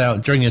stand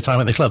out during your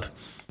time at the club?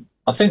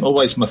 I think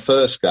always my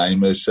first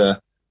game was a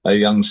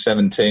young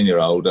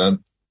 17-year-old.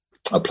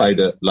 I played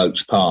at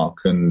Lokes Park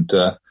and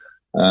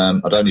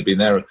I'd only been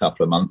there a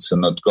couple of months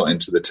and I'd got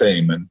into the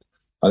team and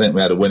I think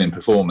we had a winning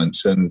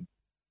performance and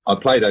I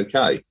played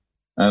okay.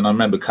 And I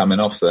remember coming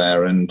off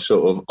there and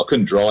sort of, I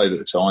couldn't drive at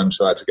the time,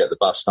 so I had to get the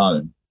bus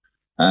home.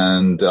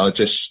 And I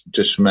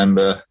just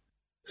remember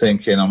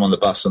thinking I'm on the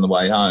bus on the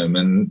way home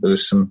and there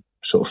was some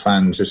sort of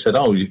fans who said,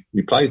 oh,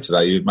 you played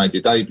today, you made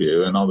your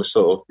debut. And I was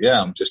sort of,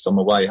 yeah, I'm just on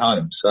my way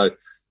home. So,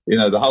 you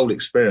know, the whole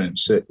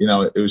experience, you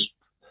know, I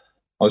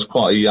was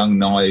quite a young,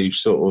 naive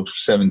sort of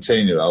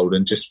 17-year-old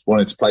and just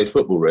wanted to play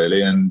football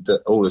really. And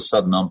all of a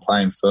sudden I'm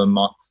playing for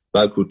my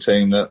local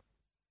team that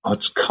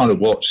I'd kind of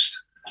watched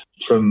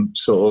from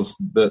sort of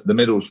the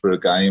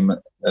Middlesbrough game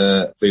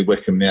v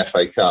Wycombe in the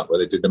FA Cup where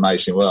they did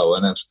amazingly well.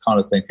 And I was kind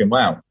of thinking,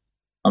 wow,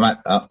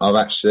 I've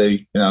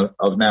actually, you know,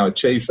 I've now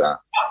achieved that.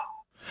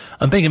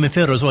 And being a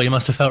midfielder as well, you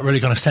must have felt really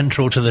kind of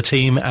central to the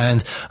team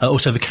and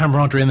also the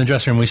camaraderie in the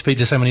dressing room. We speak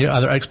to so many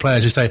other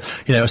ex-players who say,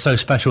 you know, it was so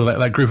special,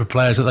 that group of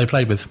players that they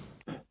played with.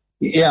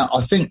 Yeah,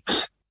 I think,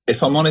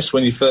 if I'm honest,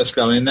 when you first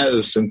go in there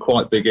was some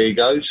quite big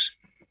egos.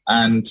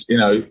 And, you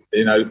know,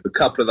 a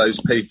couple of those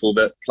people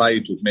that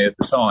played with me at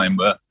the time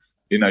were,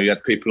 you know, you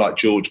had people like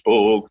George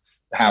Borg,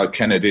 Howard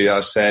Kennedy, I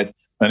said,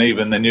 and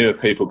even the newer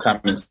people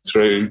coming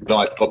through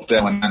like Bob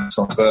Dell and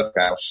Anton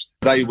Berghaus.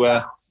 They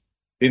were,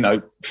 you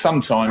know,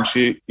 sometimes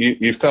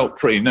you felt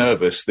pretty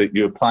nervous that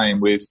you were playing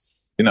with,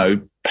 you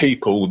know,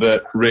 people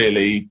that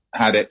really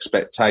had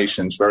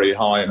expectations very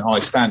high and high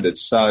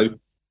standards. So,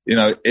 you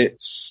know,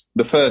 it's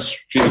the first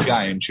few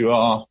games you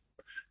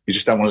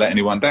just don't want to let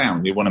anyone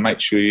down. You want to make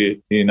sure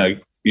you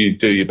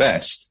do your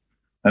best.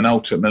 And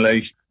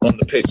ultimately, on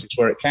the pitch, it's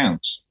where it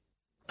counts.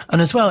 And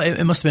as well,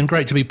 it must have been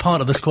great to be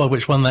part of the squad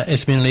which won that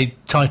Isthmian League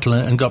title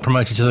and got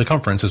promoted to the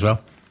conference as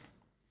well.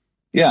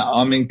 Yeah,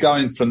 I mean,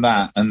 going from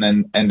that and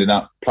then ending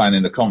up playing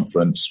in the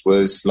conference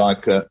was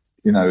like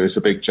it's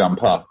a big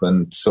jump up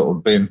and sort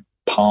of being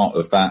part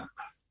of that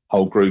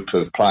whole group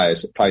of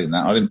players that played in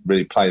that. I didn't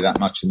really play that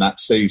much in that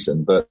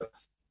season, but,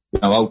 you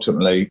know,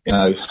 ultimately, you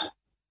know,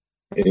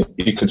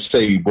 you could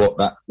see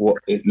what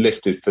it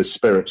lifted the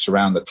spirits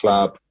around the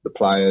club, the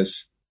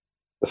players,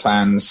 the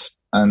fans,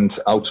 and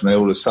ultimately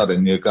all of a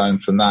sudden you're going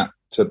from that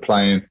to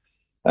playing,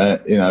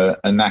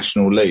 a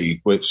national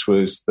league, which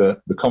was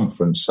the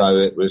conference. So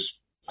it was,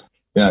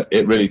 you know,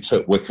 it really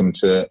took Wycombe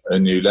to a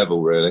new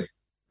level, really.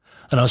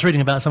 And I was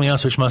reading about something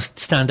else which must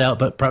stand out,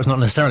 but perhaps not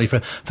necessarily for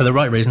the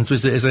right reasons,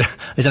 is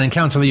an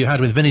encounter that you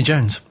had with Vinnie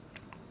Jones.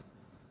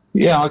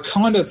 Yeah, I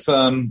kind of...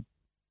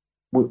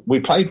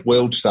 we played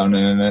Wealdstone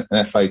in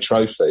an FA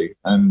Trophy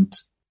and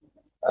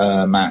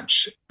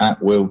match at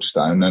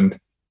Wealdstone, and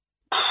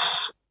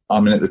I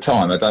mean at the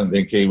time I don't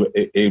think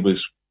he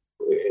was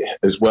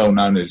as well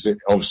known as it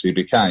obviously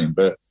became.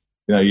 But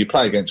you know, you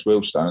play against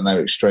Wealdstone and they were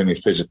an extremely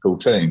physical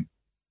team,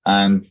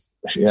 and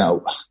you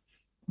know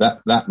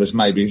that was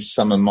maybe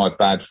some of my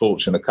bad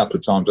fortune. A couple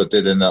of times I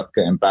did end up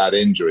getting bad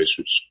injuries,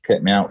 which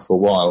kept me out for a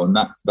while, and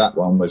that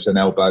one was an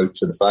elbow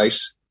to the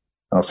face,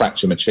 and I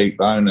fractured my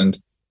cheekbone. And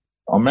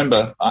I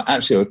remember, I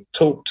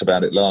talked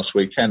about it last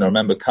weekend. I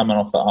remember coming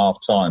off at half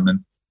time and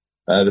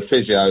the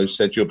physio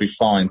said, you'll be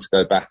fine to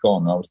go back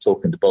on. I was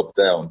talking to Bob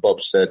Dell and Bob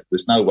said,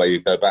 there's no way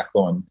you go back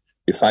on.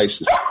 Your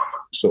face is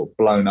sort of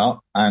blown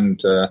up. And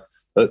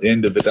at the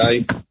end of the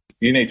day,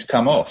 you need to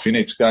come off. You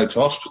need to go to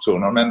hospital.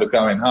 And I remember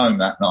going home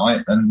that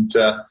night and,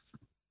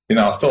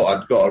 I thought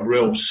I'd got a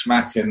real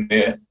smack in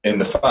the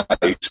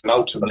face, and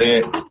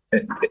ultimately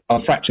I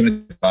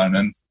fractured my bone,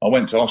 and I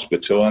went to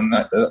hospital,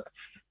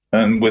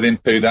 and within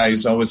 2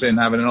 days I was in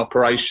having an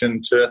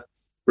operation to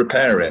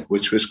repair it,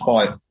 which was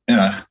quite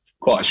a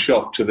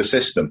shock to the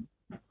system.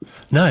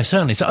 No,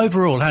 certainly. So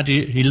overall, how do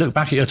you look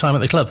back at your time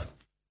at the club?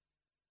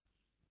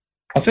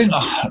 I think,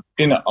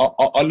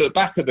 I look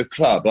back at the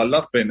club. I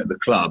love being at the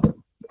club.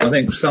 I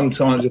think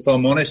sometimes, if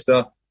I'm honest,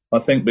 I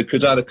think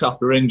because I had a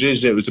couple of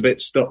injuries, it was a bit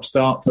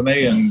stop-start for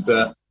me, and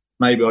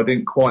maybe I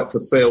didn't quite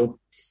fulfil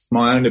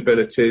my own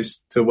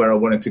abilities to where I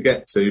wanted to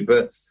get to.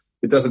 But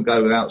it doesn't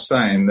go without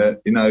saying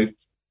that,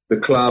 the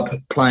club,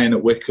 playing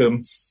at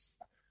Wycombe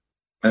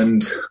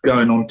and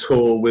going on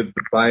tour with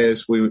the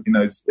players, we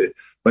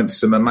went to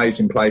some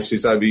amazing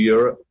places over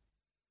Europe,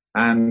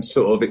 and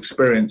sort of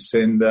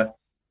experiencing the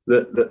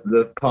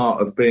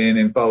part of being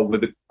involved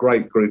with a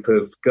great group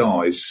of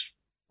guys,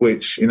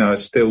 which, I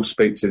still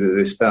speak to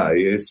this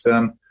day, is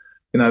something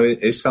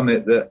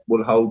that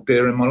will hold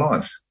dear in my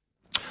life.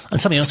 And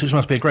something else which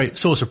must be a great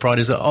source of pride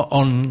is that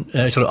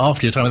sort of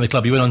after your time at the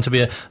club, you went on to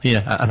be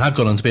and have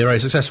gone on to be a very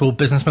successful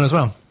businessman as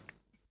well.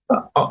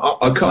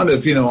 I kind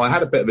of, I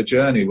had a bit of a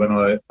journey when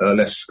I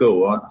left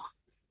school.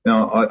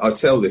 I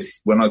tell this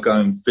when I go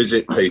and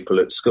visit people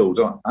at schools.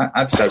 I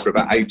had to go for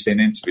about 18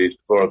 interviews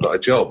before I got a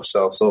job.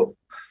 So I thought,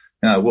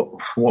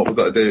 what we've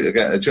got to do to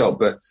get a job.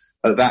 But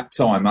at that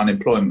time,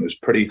 unemployment was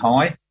pretty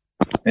high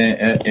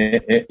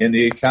in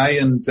the UK,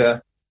 and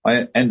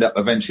I ended up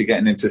eventually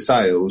getting into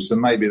sales,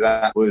 and maybe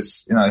that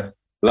was,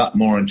 luck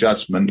more and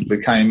judgment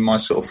became my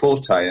sort of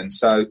forte. And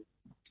so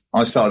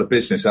I started a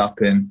business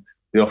up in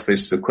the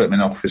office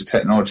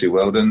technology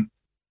world, and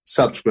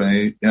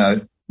subsequently,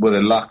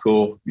 whether luck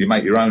or you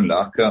make your own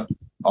luck, I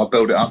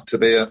built it up to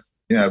be a,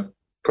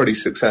 pretty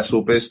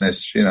successful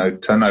business,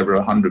 turnover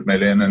 100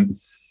 million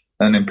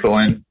and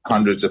employing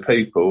hundreds of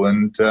people.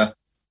 And,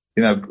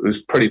 I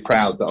was pretty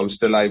proud that I was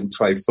still able to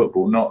play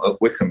football, not at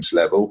Wycombe's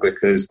level,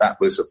 because that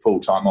was a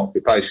full-time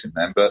occupation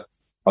then, but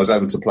I was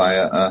able to play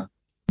at a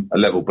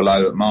level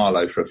below at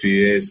Marlow for a few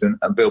years and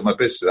build my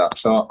business up.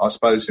 So I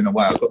suppose, in a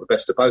way, I've got the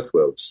best of both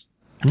worlds.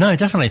 No,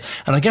 definitely.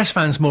 And I guess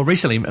fans more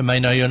recently may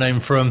know your name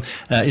from,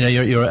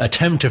 your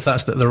attempt, if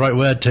that's the right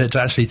word,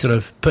 to actually sort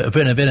of put a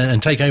bit in a bin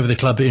and take over the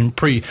club in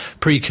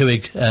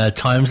pre-Couig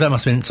times. That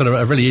must have been sort of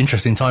a really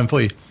interesting time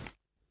for you.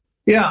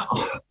 Yeah,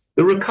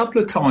 there were a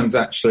couple of times,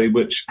 actually,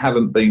 which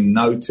haven't been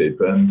noted.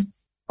 And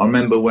I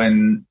remember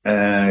when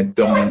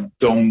Don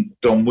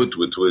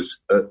Woodward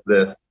was at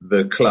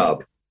the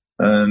club,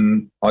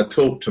 and I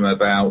talked to him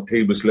about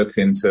he was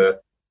looking to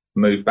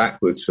move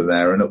backwards from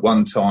there. And at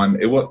one time,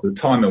 the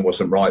timing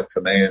wasn't right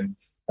for me. And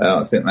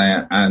I think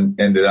they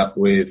ended up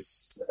with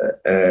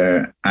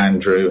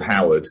Andrew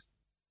Howard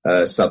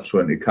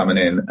subsequently coming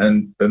in.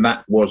 And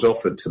that was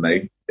offered to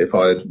me if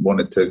I had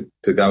wanted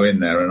to go in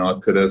there, and I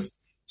could have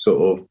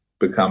sort of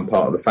become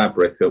part of the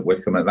fabric at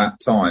Wycombe at that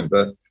time.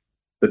 But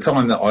the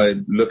time that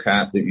I look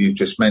at that you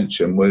just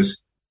mentioned was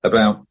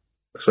about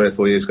 3 or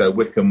 4 years ago.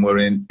 Wycombe were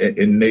in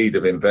need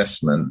of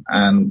investment,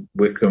 and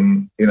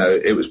Wycombe,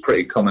 it was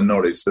pretty common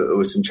knowledge that there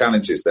were some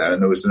challenges there,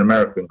 and there was an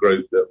American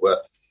group that were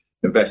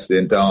invested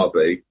in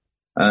Derby.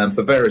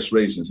 For various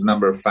reasons, a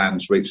number of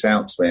fans reached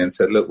out to me and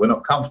said, look, we're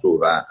not comfortable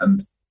with that. And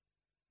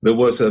there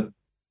was a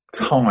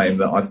time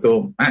that I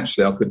thought,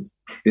 actually, I could,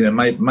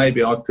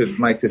 maybe I could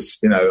make us,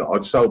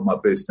 I'd sold my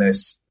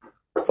business.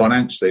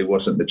 Financially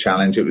wasn't the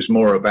challenge. It was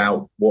more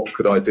about what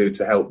could I do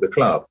to help the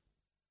club.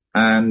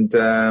 And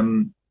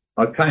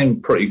I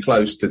came pretty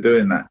close to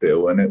doing that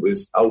deal, and it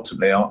was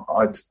ultimately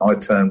I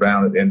turned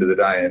around at the end of the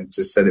day and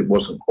just said it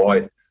wasn't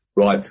quite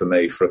right for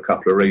me for a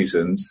couple of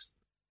reasons.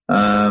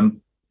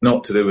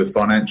 Not to do with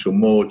financial,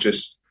 more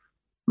just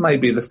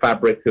maybe the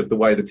fabric of the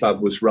way the club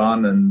was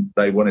run, and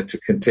they wanted to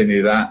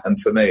continue that. And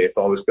for me, if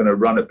I was going to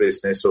run a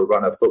business or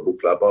run a football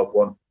club, I'd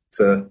want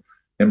to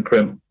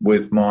imprint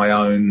with my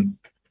own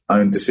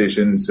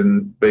decisions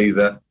and be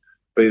the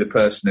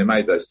person who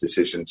made those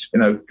decisions.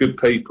 Good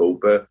people,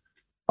 but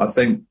I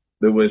think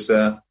there was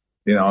I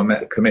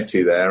met a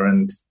committee there,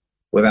 and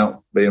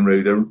without being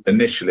rude,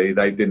 initially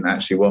they didn't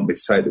actually want me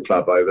to take the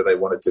club over. They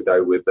wanted to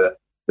go with the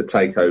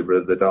takeover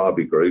of the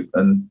Derby group,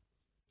 and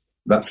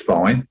that's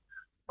fine.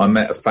 I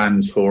met a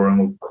fans forum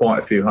with quite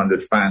a few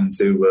hundred fans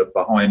who were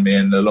behind me,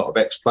 and a lot of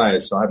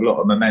ex-players, so I had a lot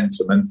of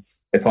momentum. And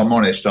if I'm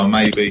honest,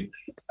 I think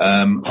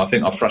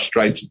I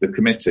frustrated the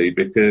committee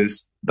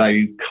because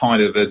they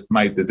kind of had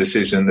made the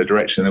decision, the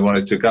direction they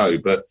wanted to go,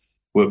 but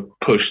were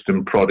pushed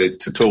and prodded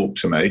to talk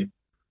to me.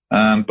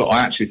 But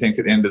I actually think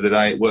at the end of the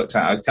day it worked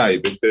out okay,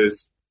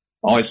 because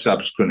I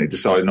subsequently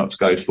decided not to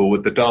go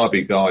forward. The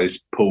Derby guys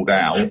pulled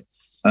out,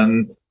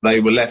 and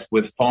they were left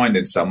with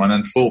finding someone.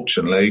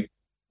 Unfortunately,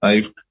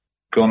 they've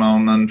gone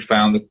on and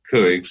found the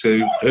Couigs,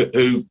 who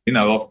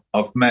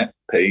I've met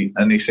Pete,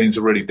 and he seems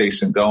a really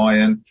decent guy,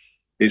 and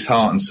his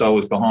heart and soul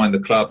is behind the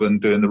club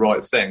and doing the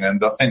right thing.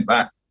 And I think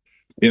that,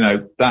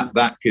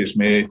 that gives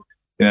me,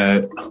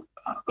 a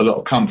lot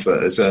of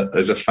comfort as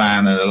a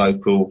fan and a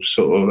local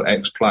sort of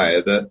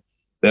ex-player that,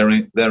 they're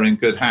in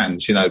good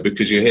hands,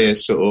 because you hear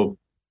sort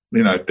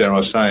of, dare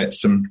I say it,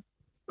 some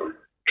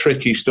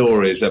tricky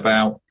stories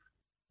about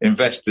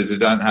investors who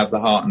don't have the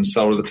heart and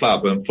soul of the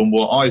club. And from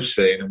what I've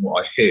seen and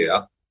what I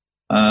hear,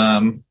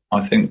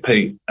 I think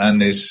Pete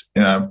and his,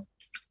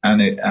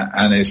 and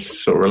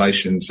his sort of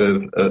relations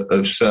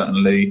have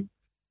certainly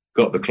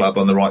got the club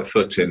on the right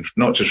footing,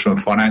 not just from a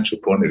financial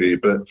point of view,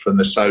 but from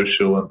the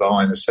social and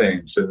behind the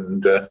scenes.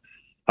 And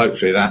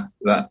hopefully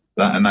that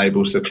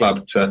enables the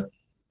club to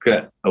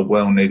get a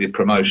well-needed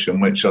promotion,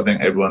 which I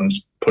think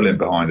everyone's pulling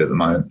behind at the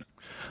moment.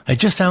 It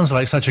just sounds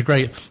like such a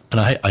great, and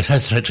I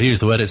hesitate to use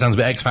the word, it sounds a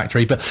bit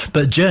X-Factory,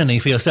 but journey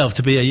for yourself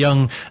to be a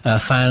young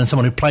fan,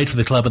 someone who played for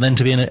the club, and then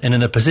to be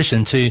in a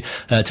position to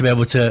be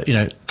able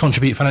to,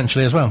 contribute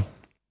financially as well.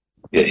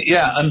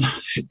 Yeah, and,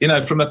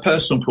 from a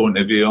personal point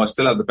of view, I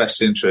still have the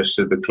best interests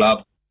of the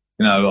club.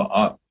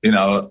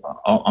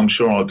 I'm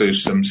sure I'll do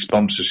some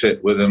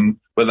sponsorship with them,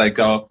 whether they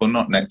go up or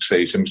not next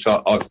season.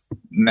 So I've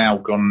now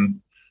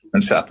gone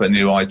and set up a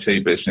new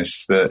IT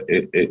business that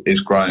it is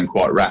growing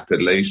quite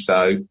rapidly.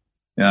 So,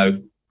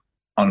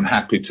 I'm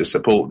happy to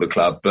support the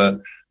club. But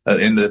at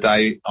the end of the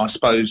day, I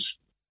suppose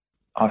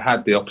I've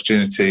had the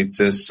opportunity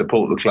to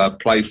support the club,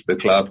 play for the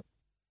club,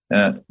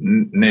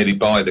 nearly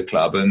buy the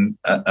club, and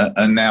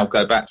now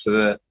go back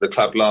to the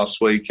club last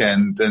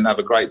weekend and have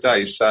a great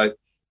day. So,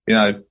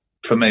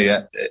 for me,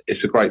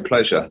 it's a great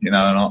pleasure, and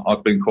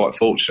I've been quite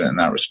fortunate in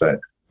that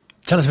respect.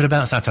 Tell us a bit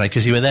about Saturday,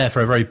 because you were there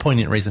for a very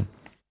poignant reason.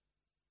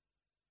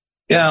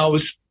 Yeah, I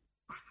was,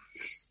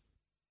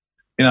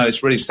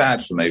 it's really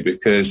sad for me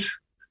because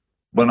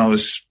when I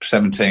was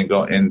 17,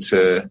 got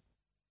into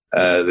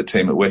the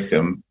team at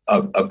Wycombe,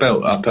 I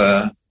built up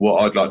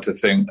what I'd like to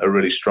think a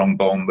really strong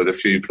bond with a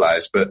few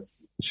players, but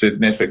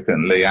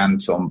significantly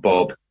Anton,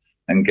 Bob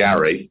and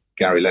Gary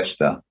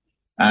Lester.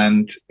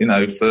 And, for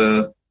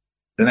the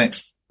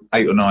next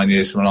 8 or 9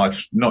 years of my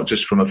life, not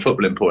just from a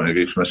footballing point of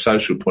view, from a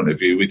social point of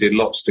view, we did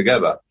lots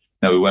together.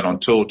 We went on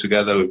tour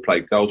together, we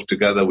played golf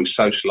together, we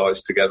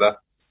socialised together.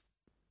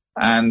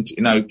 And,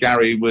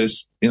 Gary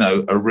was,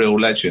 a real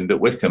legend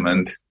at Wycombe.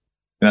 And,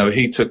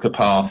 he took a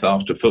path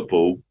after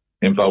football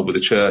involved with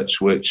the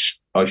church, which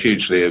I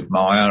hugely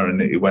admire.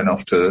 And he went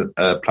off to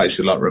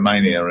places like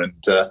Romania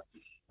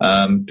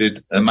and did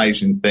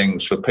amazing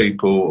things for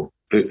people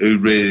who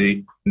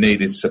really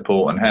needed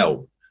support and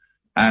help.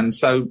 And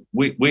so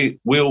we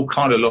all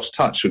kind of lost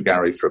touch with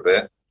Gary for a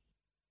bit.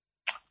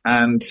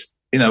 And,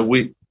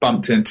 we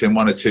bumped into him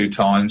 1 or 2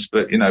 times,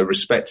 but,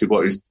 respected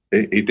what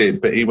he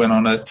did. But he went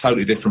on a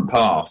totally different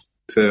path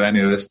to any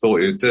of us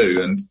thought he would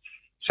do. And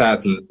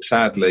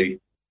sadly,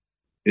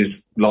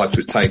 his life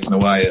was taken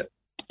away at,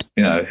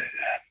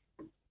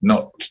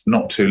 not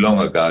too long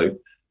ago.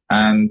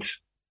 And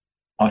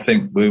I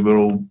think we were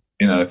all,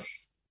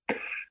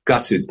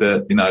 gutted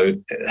that,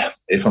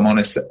 if I'm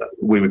honest,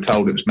 we were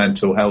told it was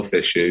mental health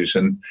issues.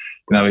 And,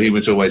 he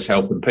was always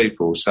helping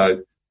people.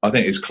 So I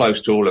think it's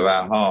close to all of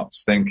our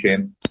hearts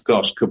thinking,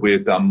 gosh, could we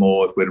have done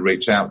more if we'd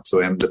reached out to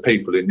him, the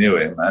people who knew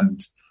him? And,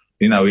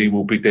 he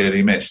will be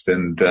dearly missed.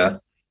 And,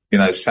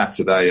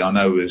 Saturday, I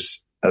know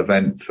was an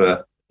event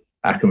for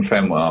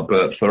Wycombe,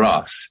 but for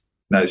us,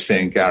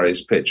 seeing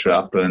Gary's picture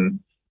up and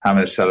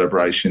having a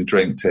celebration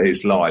drink to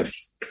his life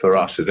for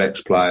us as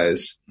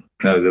ex-players,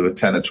 there were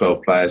 10 or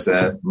 12 players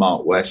there,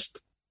 Mark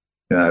West,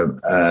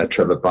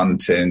 Trevor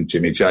Bunting,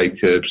 Jimmy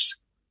Jacobs,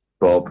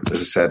 Bob,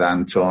 as I said,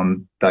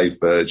 Anton, Dave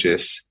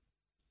Burgess,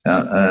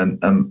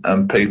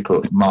 and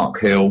people, Mark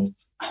Hill,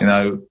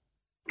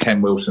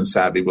 Ken Wilson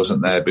sadly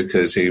wasn't there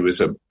because he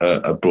was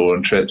abroad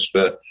on trips,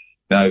 but,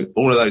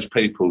 all of those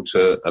people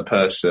to a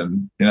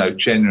person,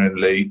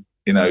 genuinely,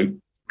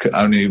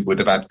 only would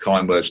have had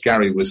kind words.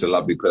 Gary was a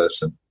lovely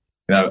person,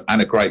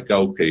 and a great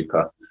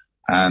goalkeeper.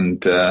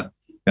 And,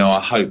 I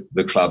hope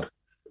the club,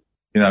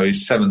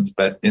 he's 7th,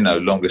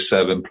 longest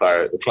serving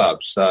player at the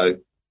club. So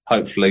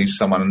hopefully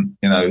someone,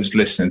 who's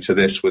listening to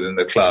this within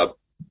the club,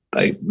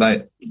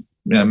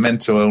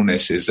 mental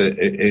illness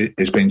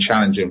it's been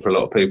challenging for a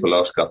lot of people the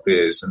last couple of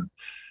years. And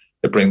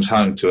it brings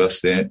home to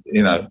us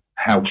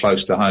how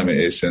close to home it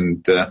is.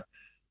 And,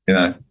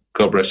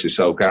 God bless his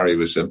soul, Gary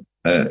was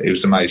he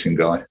was an amazing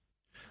guy.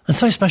 And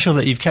so special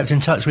that you've kept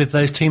in touch with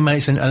those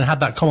teammates and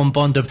had that common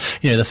bond of,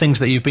 the things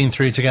that you've been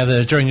through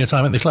together during your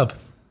time at the club.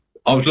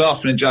 I was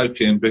laughing and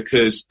joking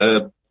because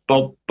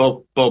Bob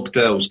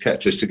Dells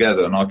kept us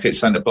together, and I keep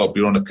saying to Bob,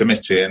 you're on a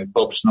committee, and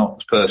Bob's not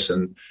the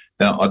person.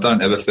 I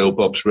don't ever feel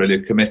Bob's really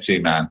a committee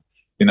man.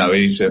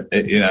 He's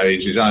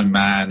his own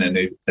man, and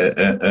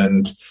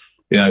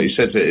he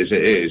says it as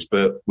it is,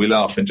 but we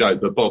laugh and joke.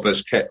 But Bob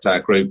has kept our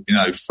group,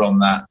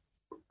 from that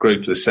group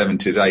of the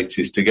 70s,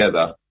 80s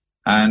together.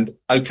 And,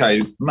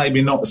 okay,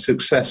 maybe not as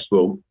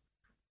successful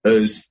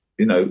as,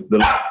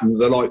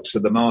 the likes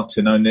of the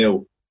Martin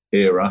O'Neill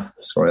era.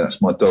 Sorry,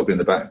 that's my dog in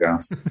the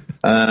background.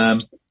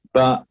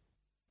 But,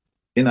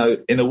 in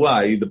a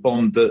way, the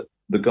bond that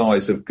the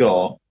guys have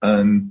got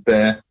and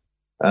their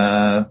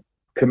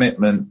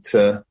commitment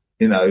to,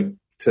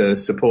 to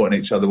supporting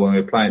each other when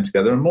we're playing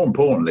together. And more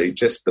importantly,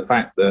 just the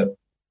fact that,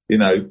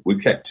 we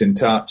kept in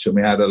touch and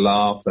we had a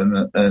laugh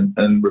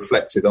and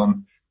reflected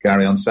on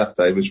Gary on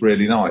Saturday. It was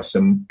really nice.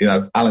 And,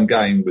 Alan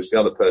Gain was the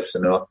other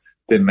person who I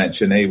didn't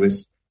mention. He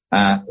was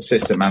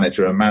assistant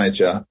manager and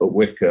manager at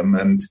Wycombe.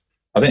 And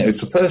I think it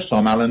was the first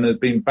time Alan had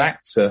been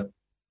back to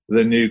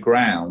the new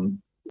ground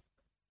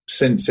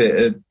since it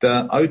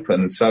had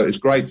opened. So it was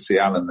great to see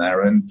Alan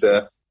there. And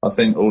I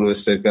think all of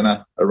us are going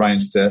to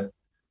arrange to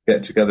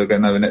get together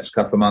again over the next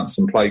couple of months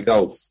and play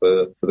golf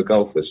for the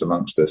golfers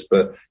amongst us.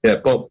 But yeah,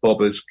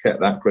 Bob has kept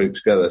that group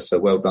together, so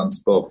well done to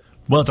Bob.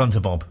 Well done to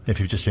Bob, if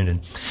you've just tuned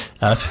in.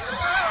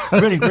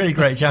 Really, really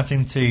great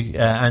chatting to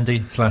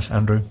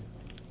Andy/Andrew.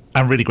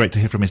 And really great to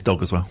hear from his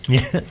dog as well.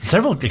 Yeah,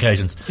 several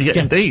occasions. Yeah,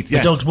 indeed,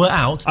 yes. The dogs were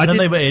out, then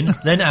they were in,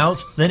 then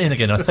out, then in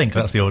again. I think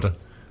that's the order.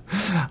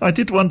 I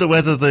did wonder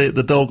whether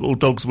the dog or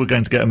dogs were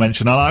going to get a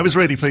mention, and I was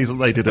really pleased that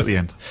they did at the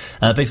end.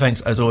 Big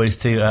thanks, as always,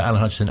 to Alan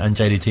Hutchinson and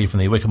JDT from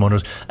the Wycombe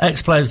Wanderers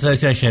Ex-Players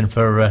Association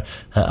for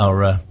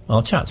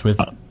our chats with...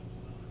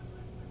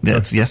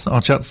 Yes,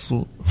 our chats...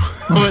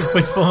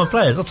 with former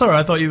players. I'm sorry,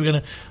 I thought you were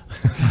going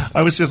to...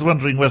 I was just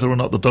wondering whether or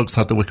not the dogs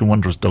had the Wycombe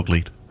Wanderers dog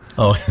lead.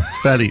 Oh.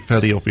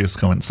 Fairly obvious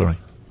comment, sorry.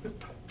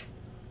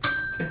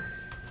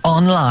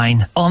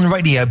 Online, on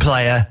Radio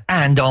Player,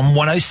 and on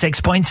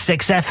 106.6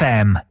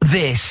 FM.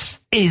 This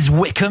is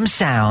Wycombe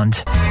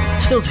Sound.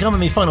 Still to come in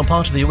the final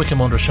part of the Wycombe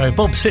Wanderers show,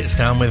 Bob sits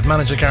down with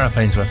manager Gareth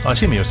Ainsworth. I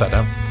assume you were sat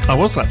down? I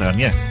was sat down,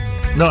 yes.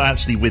 Not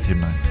actually with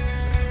him, though.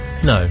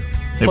 No.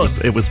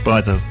 It was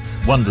by the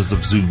wonders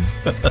of Zoom.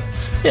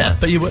 Yeah,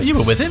 but you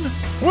were with him?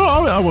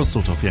 Well, I was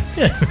sort of, yes.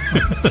 Yeah.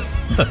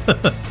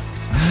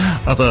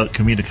 Other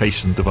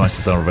communication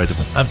devices are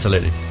available.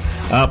 Absolutely.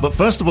 But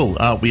first of all,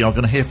 we are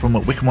going to hear from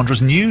Wycombe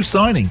Wanderers' new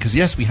signing, because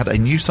yes, we had a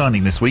new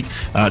signing this week.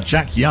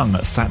 Jack Young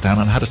sat down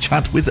and had a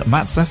chat with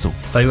Matt Cecil.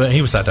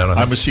 He was sat down,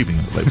 I'm assuming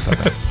that they were sat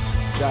down.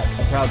 Jack,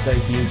 a proud day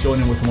for you,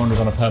 joining Wycombe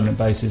Wanderers on a permanent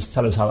basis.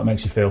 Tell us how that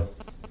makes you feel.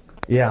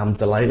 Yeah, I'm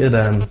delighted.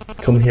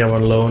 Coming here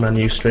on loan, I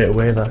knew straight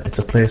away that it's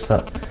a place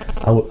that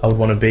I would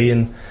want to be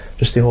in.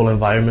 Just the whole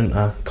environment,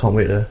 I can't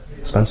wait to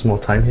spend some more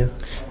time here.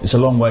 It's a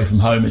long way from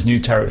home, it's new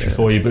territory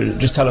for you, but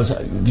just tell us,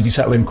 did you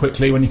settle in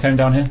quickly when you came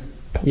down here?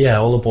 Yeah,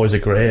 all the boys are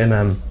great,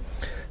 and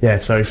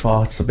it's very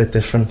far, it's a bit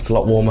different, it's a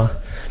lot warmer,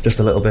 just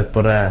a little bit,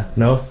 but as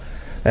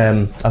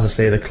I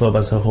say, the club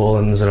as a whole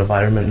and as an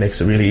environment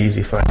makes it really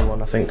easy for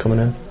anyone, I think, coming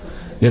in.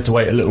 You had to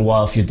wait a little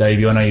while for your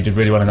debut. I know you did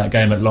really well in that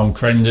game at Long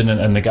Crendon,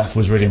 and the gaffer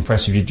was really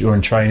impressed with you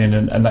during training,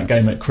 and that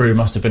game at Crewe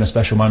must have been a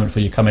special moment for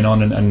you coming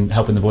on and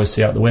helping the boys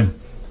see out the win.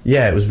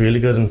 Yeah, it was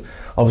really good, and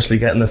obviously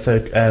getting the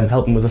third,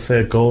 helping with the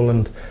third goal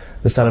and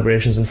the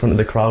celebrations in front of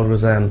the crowd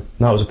was a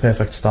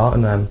perfect start,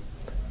 and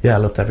I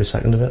loved every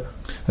second of it.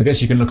 I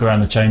guess you can look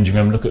around the changing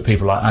room, look at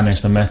people like Anis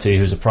Mehmeti,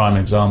 who's a prime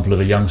example of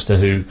a youngster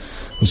who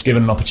was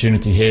given an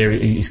opportunity here.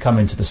 He's come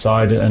into the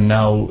side and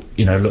now,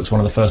 looks one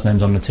of the first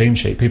names on the team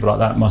sheet. People like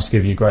that must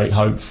give you great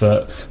hope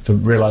for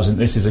realising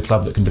this is a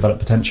club that can develop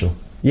potential.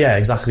 Yeah,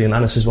 exactly, and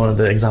Anis is one of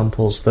the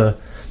examples the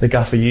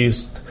gaffer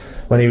used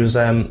when he was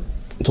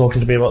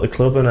talking to me about the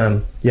club, and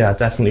I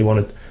definitely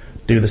want to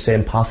do the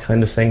same path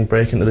kind of thing,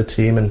 break into the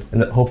team and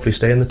hopefully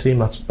stay in the team.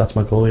 That's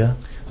my goal, yeah.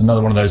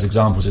 Another one of those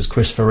examples is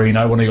Chris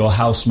Farino, one of your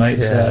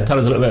housemates. Yeah. Tell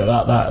us a little bit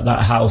about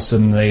that house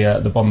and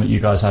the bond that you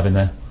guys have in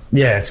there.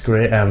 Yeah, it's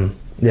great. Me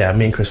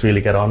and Chris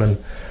really get on,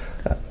 and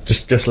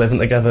just living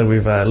together,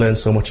 we've learned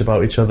so much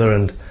about each other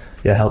and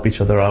help each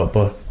other out.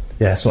 But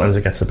sometimes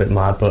it gets a bit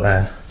mad,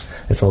 but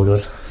it's all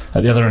good.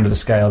 At the other end of the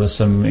scale, there's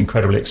some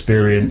incredibly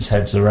experienced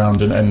heads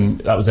around, and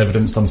that was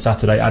evidenced on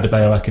Saturday.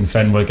 Adebayo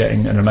Akinfenwa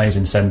getting an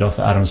amazing send-off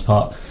at Adams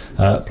Park.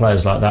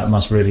 Players like that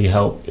must really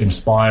help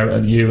inspire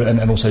you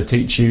and also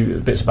teach you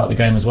bits about the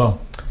game as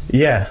well.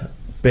 Yeah,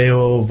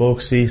 Bayo,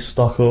 Vokesy,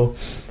 Stocko,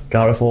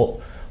 Gareth,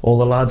 all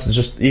the lads,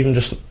 just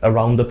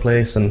around the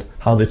place and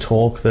how they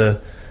talk,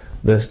 the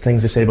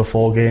things they say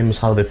before games,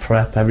 how they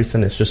prep,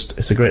 everything.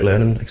 It's a great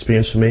learning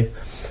experience for me.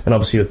 And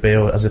obviously with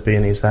Bayo, as it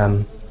being his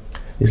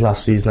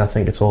last season, I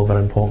think it's all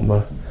very important,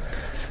 but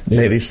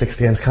make these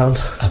 60 games count.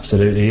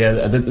 Absolutely,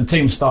 yeah. The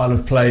team style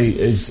of play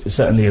is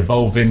certainly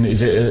evolving.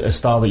 Is it a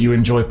style that you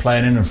enjoy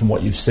playing in? And from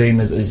what you've seen,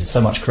 there's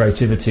so much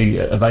creativity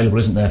available,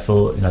 isn't there,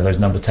 for those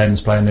number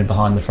 10s playing in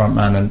behind the front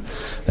man, and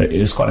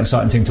it's quite an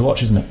exciting thing to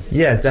watch, isn't it?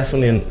 Yeah,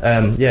 definitely.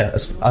 And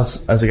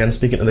as again,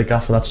 speaking to the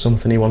gaffer, that's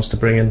something he wants to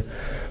bring in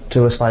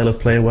to a style of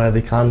play where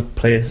they can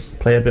play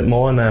a bit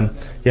more, and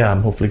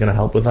I'm hopefully going to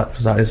help with that,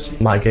 because that is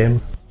my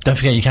game. Don't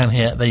forget you can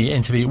hear the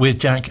interview with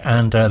Jack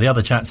and the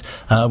other chats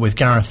with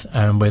Gareth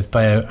and with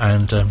Bayo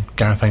and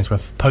Gareth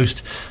Ainsworth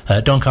post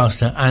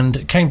Doncaster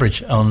and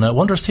Cambridge on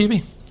Wanderers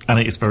TV. And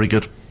it is very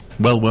good.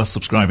 Well worth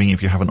subscribing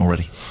if you haven't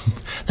already.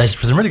 There's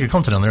some really good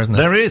content on there, isn't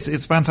there? There is.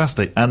 It's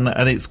fantastic, and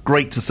it's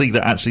great to see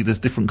that actually there's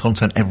different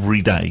content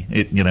every day.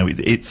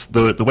 It's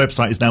the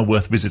website is now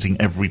worth visiting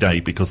every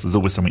day because there's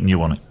always something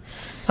new on it.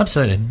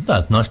 Absolutely.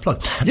 Nice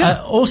plug.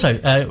 Yeah.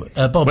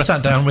 Bob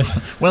sat down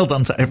with... Well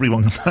done to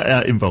everyone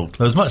involved.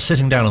 There was much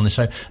sitting down on the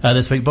show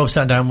this week. Bob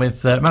sat down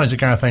with manager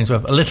Gareth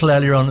Ainsworth a little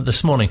earlier on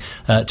this morning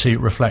to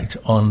reflect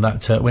on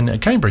that win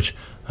at Cambridge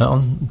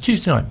on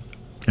Tuesday night.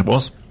 It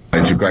was.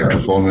 It's a great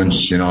performance,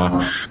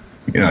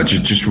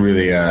 just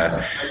really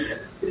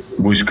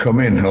was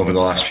coming over the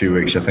last few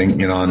weeks, I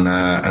think,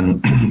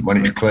 and when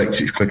it's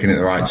clicking at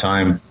the right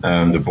time.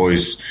 The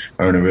boys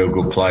are in a real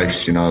good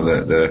place,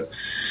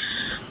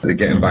 they're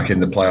getting back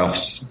in the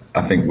playoffs.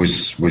 I think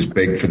was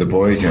big for the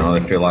boys. They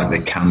feel like they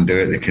can do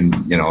it. They can,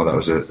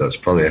 that's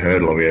probably a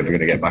hurdle. Are we ever going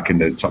to get back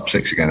into the top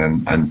 6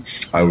 again? And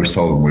I always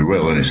told them we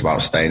will, and it's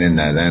about staying in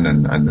there then.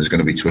 And there's going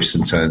to be twists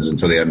and turns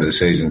until the end of the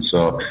season.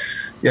 So,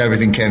 yeah,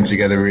 everything came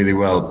together really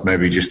well.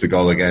 Maybe just the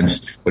goal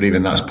against, but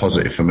even that's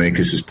positive for me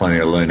because there's plenty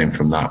of learning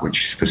from that,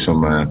 which for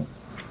some of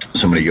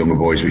the younger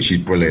boys, which is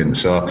brilliant.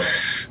 So,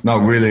 no,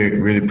 really,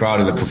 really proud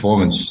of the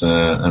performance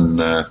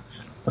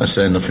I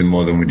say nothing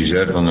more than we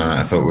deserved on that.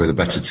 I thought we were the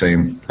better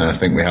team. I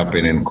think we have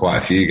been in quite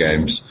a few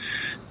games,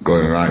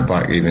 going right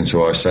back even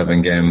to our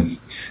 7-game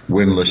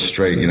winless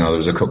streak. There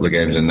was a couple of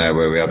games in there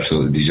where we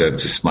absolutely deserved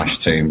to smash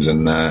teams,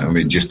 and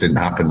it just didn't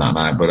happen that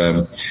night.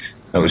 But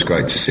that was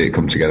great to see it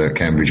come together at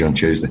Cambridge on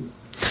Tuesday.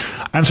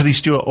 Anthony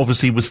Stewart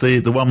obviously was the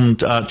one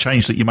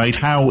change that you made.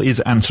 How is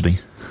Anthony?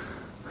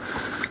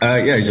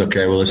 Yeah, he's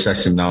okay. We'll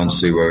assess him now and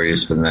see where he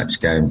is for the next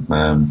game.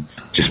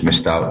 Just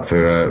missed out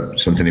for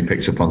something he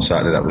picked up on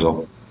Saturday, that was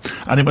all.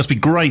 And it must be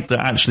great that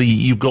actually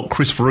you've got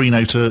Chris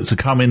Farino to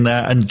come in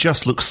there and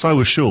just look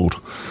so assured.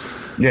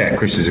 Yeah,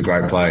 Chris is a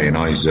great player.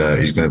 He's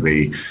going to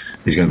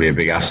be a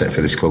big asset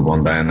for this club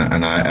one day,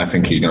 and I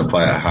think he's going to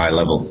play at a high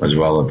level as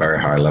well, a very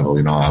high level.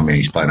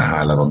 He's playing at a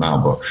high level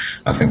now, but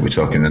I think we're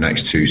talking the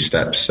next 2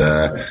 steps.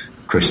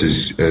 Chris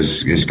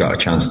has got a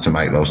chance to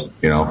make those.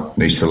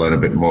 Needs to learn a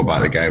bit more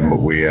about the game, but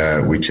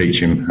we teach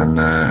him,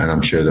 and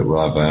I'm sure that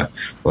we'll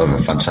have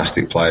a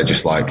fantastic player,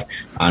 just like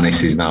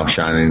Anis is now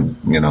shining.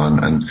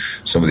 And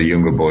some of the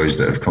younger boys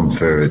that have come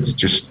through, it's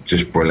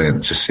just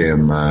brilliant to see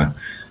him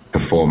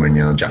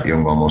performing. Jack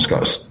Young almost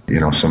got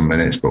some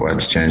minutes, but we had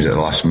to change it at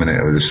the last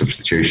minute with the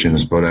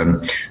substitutions. But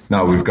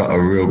no, we've got a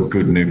real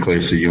good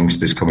nucleus of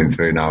youngsters coming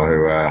through now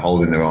who are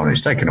holding their own.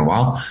 It's taken a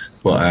while,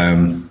 but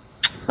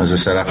as I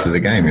said after the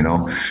game,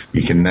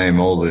 you can name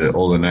all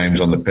the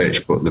names on the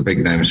pitch, but the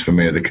big names for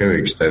me are the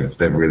Cougs.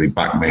 They've really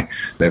backed me.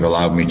 They've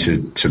allowed me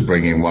to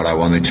bring in what I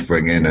wanted to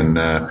bring in, and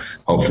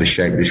hopefully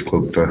shape this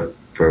club for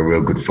a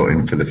real good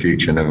footing for the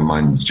future. Never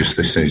mind just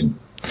this season.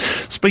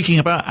 Speaking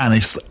about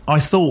Anis, I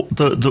thought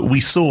that we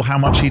saw how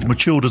much he'd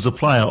matured as a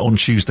player on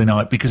Tuesday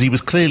night, because he was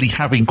clearly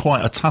having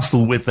quite a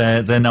tussle with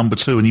their number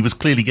 2, and he was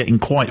clearly getting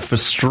quite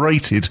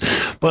frustrated,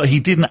 but he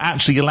didn't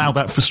actually allow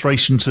that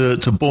frustration to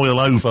boil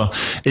over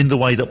in the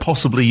way that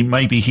possibly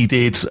maybe he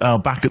did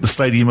back at the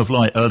Stadium of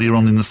Light earlier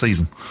on in the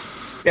season.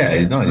 Yeah,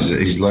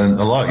 he's learned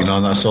a lot,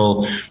 and that's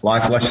all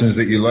life lessons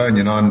that you learn,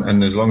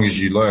 and as long as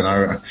you learn,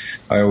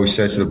 I always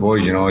say to the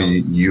boys,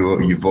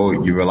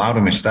 you're allowed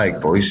a mistake,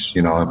 boys,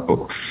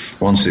 but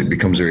once it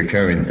becomes a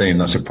recurring theme,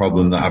 that's a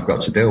problem that I've got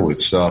to deal with.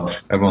 So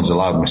everyone's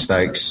allowed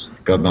mistakes.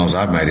 God knows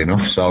I've made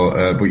enough. So,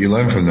 but you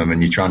learn from them,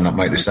 and you try and not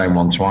make the same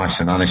one twice.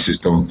 And Anis has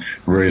done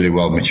really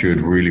well, matured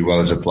really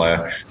well as a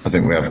player. I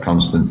think we have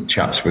constant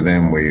chats with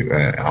him.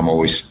 I'm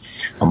always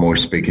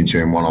speaking to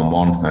him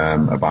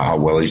one-on-one about how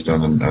well he's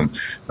done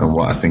and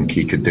what I think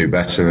he could do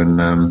better.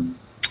 And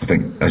I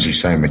think, as you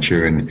say,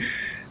 maturing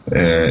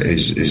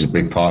is a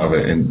big part of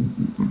it.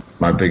 And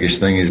my biggest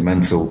thing is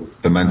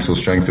the mental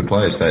strength of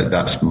players.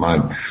 That's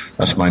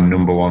my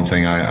number one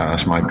thing.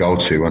 That's my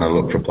go-to when I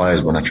look for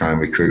players, when I try and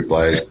recruit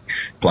players,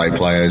 play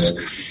players.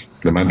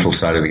 The mental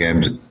side of the game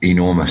is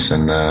enormous,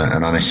 and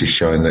Anis is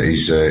showing that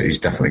he's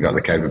definitely got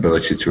the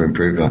capability to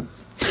improve that.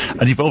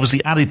 And you've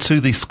obviously added to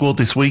the squad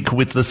this week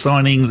with the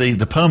signing,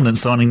 the permanent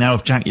signing now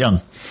of Jack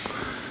Young.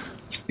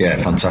 Yeah,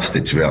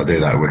 fantastic to be able to do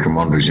that at Wycombe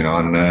Wanderers,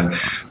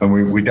 and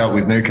we dealt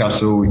with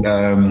Newcastle.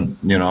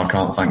 I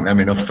can't thank them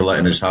enough for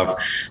letting us have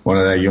one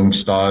of their young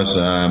stars,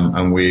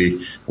 and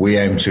we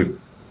aim to,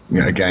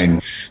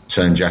 again,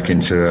 turn Jack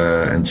into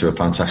a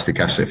fantastic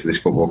asset for this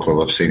football club.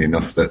 I've seen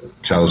enough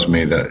that tells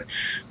me that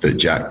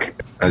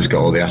Jack has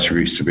got all the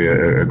attributes to be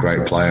a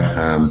great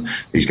player.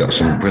 He's got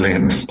some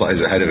brilliant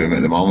players ahead of him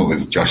at the moment,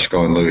 with Josh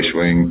Scowen, Lewis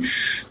Wing,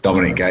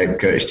 Dominic Gape,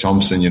 Curtis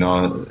Thompson.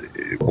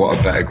 What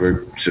a better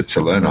group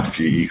to learn off.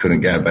 You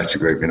couldn't get a better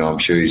group. I'm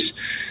sure he's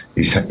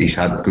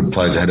had good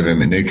players ahead of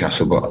him at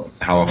Newcastle, but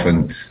how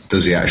often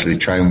does he actually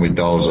train with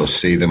those or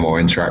see them or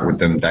interact with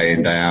them day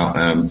in, day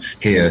out?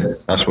 Here,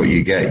 that's what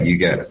you get. You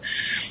get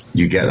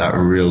that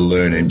real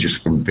learning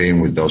just from being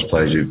with those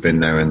players who've been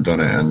there and done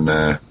it. And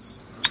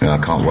I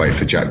can't wait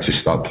for Jack to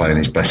start playing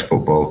his best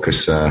football,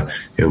 because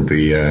he'll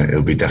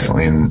be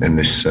definitely in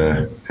this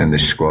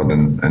squad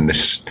and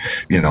this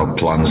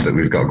plans that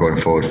we've got going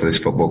forward for this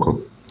football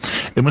club.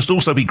 It must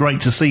also be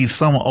great to see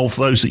some of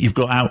those that you've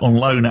got out on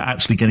loan are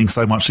actually getting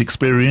so much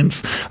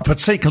experience,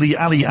 particularly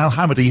Ali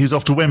Al-Hamadi, who's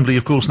off to Wembley,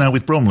 of course, now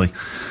with Bromley.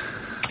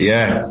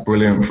 Yeah,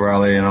 brilliant for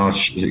Ali, and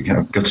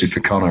gutted for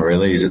Connor,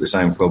 really. He's at the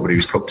same club, but he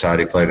was cup tied.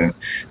 He played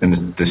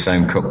in the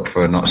same cup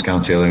for Notts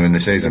County earlier in the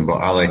season.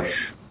 But Ali,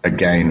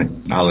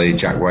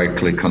 Jack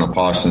Wakely, Connor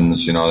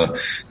Parsons,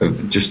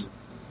 have just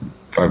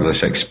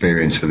fabulous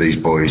experience for these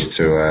boys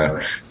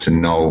to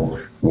know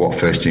what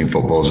first team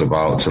football is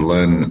about, to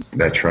learn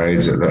their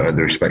trades at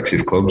the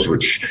respective clubs,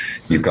 which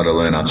you've got to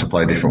learn how to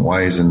play different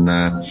ways. And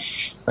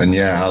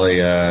yeah,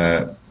 Ali,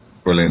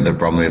 brilliant that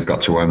Bromley have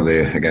got to Wembley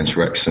against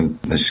Wrexham.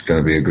 It's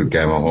going to be a good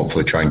game. I'll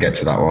hopefully try and get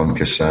to that one,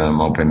 because I'm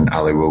hoping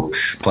Ali will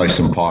play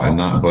some part in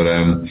that.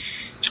 But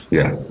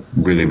yeah,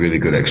 really, really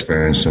good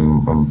experience,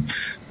 and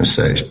I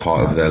say it's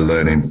part of their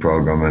learning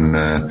program.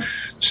 And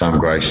Sam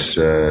Grace,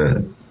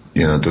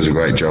 does a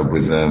great job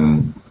with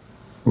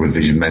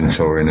his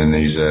mentoring and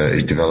his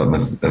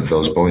development of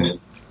those boys.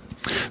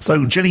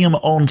 So Gillingham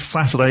on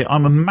Saturday,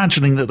 I'm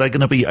imagining that they're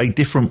going to be a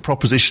different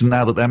proposition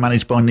now that they're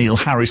managed by Neil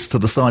Harris to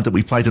the side that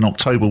we played in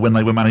October when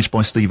they were managed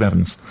by Steve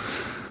Evans.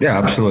 Yeah,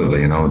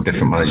 absolutely.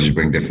 Different managers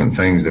bring different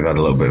things. They've had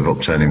a little bit of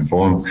upturn in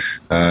form,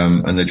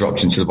 and they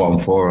dropped into the bottom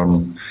four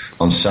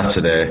on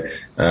Saturday.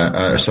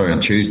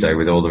 On Tuesday,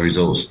 with all the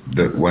results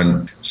that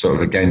went sort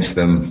of against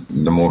them.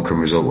 The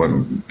Morecambe result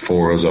went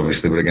for us,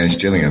 obviously, but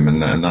against Gillingham,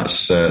 and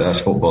that's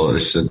football at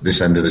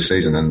this end of the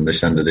season and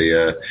this end of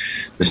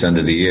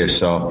the year.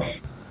 So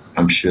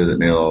I'm sure that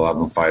Neil will have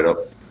them fired up,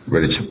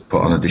 ready to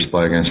put on a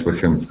display against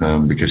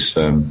Wycombe, because.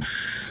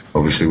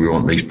 Obviously, we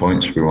want these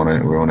points. We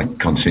want to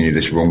continue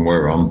this run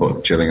we're on.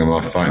 But Gillingham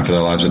are fighting for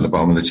their lives at the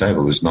bottom of the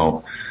table. There's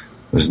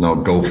no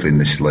gulf in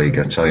this league.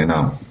 I tell you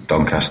now,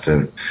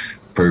 Doncaster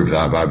proved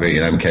that by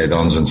beating MK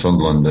Dons and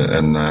Sunderland,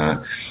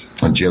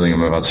 and Gillingham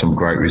have had some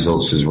great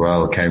results as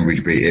well.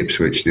 Cambridge beat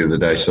Ipswich the other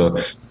day. So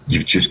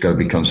you've just got to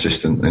be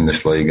consistent in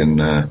this league and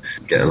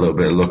get a little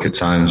bit of luck at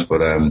times.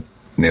 But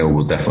Neil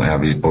will definitely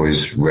have his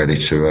boys ready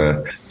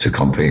to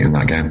compete in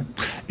that game.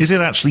 Is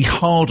it actually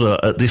harder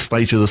at this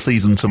stage of the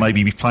season to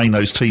maybe be playing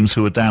those teams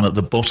who are down at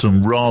the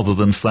bottom rather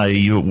than,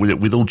 say,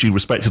 with all due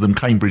respect to them,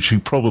 Cambridge, who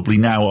probably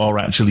now are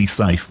actually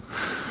safe?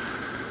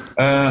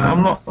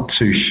 I'm not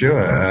too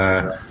sure.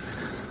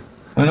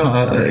 I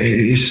know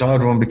it's a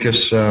hard one,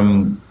 because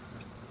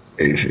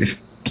if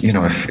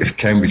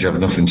Cambridge have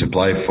nothing to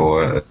play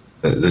for,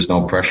 there's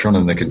no pressure on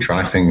them. They can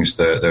try things.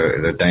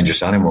 They're a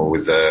dangerous animal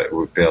with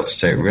be able to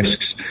take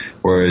risks.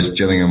 Whereas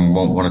Gillingham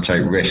won't want to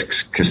take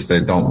risks because they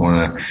don't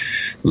want to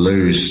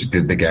lose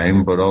the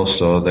game, but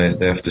also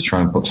they have to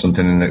try and put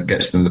something in that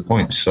gets them the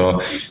points.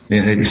 So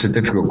it's a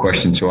difficult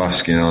question to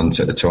ask, and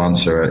to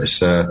answer.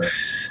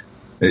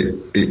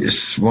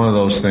 It's one of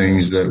those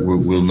things that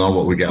we'll know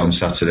what we get on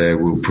Saturday.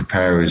 We'll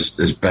prepare as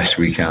best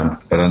we can.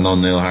 But I know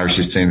Neil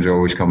Harris's teams are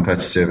always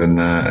competitive,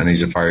 and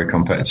he's a fiery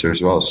competitor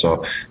as well.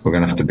 So we're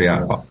going to have to be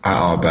at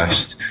our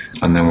best.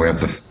 And then we have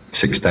the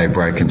 6-day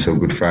break until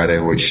Good Friday,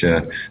 which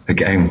the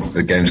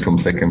games come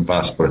thick and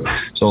fast. But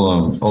it's all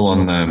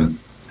on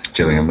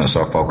Gillingham. That's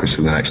our focus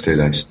for the next 2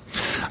 days.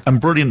 And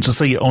brilliant to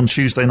see on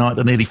Tuesday night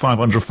that nearly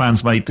 500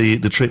 fans made the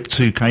trip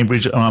to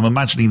Cambridge. And I'm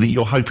imagining that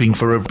you're hoping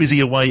for a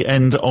busy away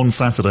end on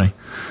Saturday.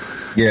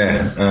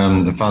 Yeah,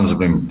 the fans have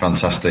been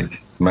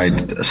fantastic.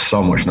 Made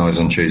so much noise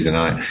on Tuesday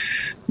night.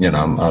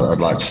 I'd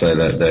like to say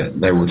that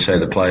they would say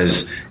the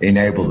players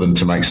enabled them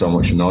to make so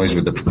much noise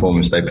with the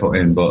performance they put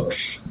in, but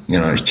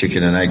it's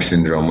chicken and egg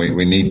syndrome.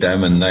 We need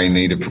them, and they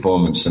need a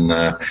performance, and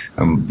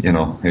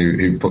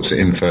who puts it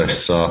in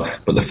first. So,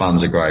 but the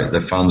fans are great.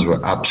 The fans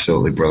were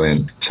absolutely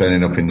brilliant,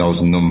 turning up in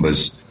those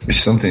numbers. It's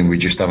something we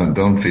just haven't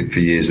done for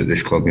years at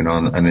this club,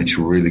 and it's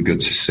really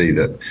good to see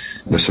that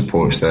the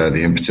support's there,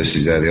 the impetus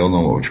is there. They all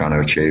know what we're trying to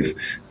achieve,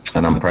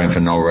 and I'm praying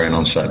for no rain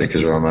on Saturday,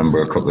 because I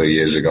remember a couple of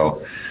years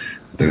ago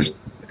there was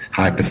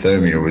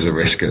hypothermia was a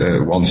risk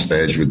at one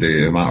stage with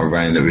the amount of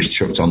rain that was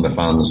chucked on the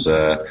fans.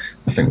 I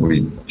think we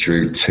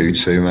drew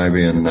 2-2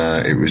 maybe, and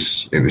it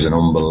was an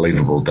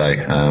unbelievable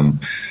day.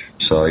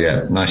 So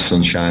yeah, nice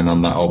sunshine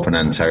on that open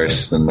end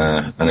terrace, and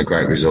a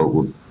great result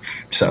would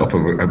set up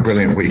a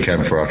brilliant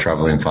weekend for our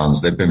travelling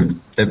fans. They've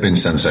been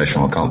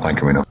sensational. I can't thank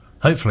them enough.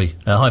 Hopefully,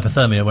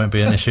 hypothermia won't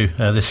be an issue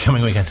this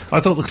coming weekend. I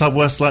thought the club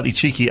were slightly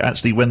cheeky,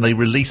 actually, when they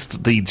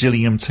released the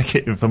Gillingham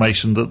ticket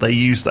information, that they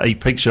used a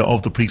picture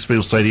of the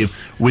Priestfield Stadium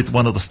with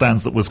one of the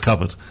stands that was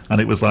covered.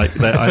 And it was like,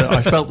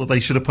 I felt that they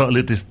should have put a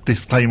little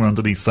disclaimer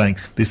underneath saying,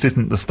 this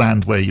isn't the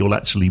stand where you'll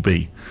actually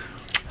be.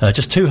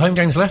 Just 2 home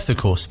games left, of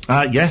course.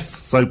 Yes,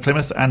 so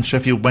Plymouth and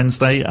Sheffield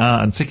Wednesday,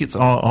 and tickets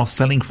are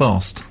selling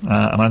fast.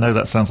 And I know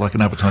that sounds like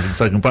an advertising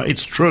slogan, but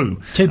it's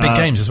true. 2 big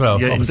games as well.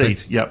 Yeah, obviously.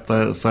 Indeed.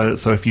 Yep.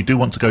 So if you do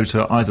want to go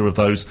to either of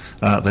those,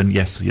 then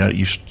yes,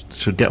 you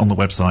should get on the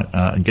website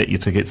and get your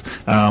tickets.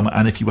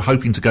 And if you were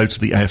hoping to go to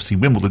the AFC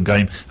Wimbledon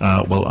game,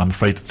 well, I'm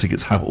afraid the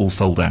tickets have all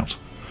sold out.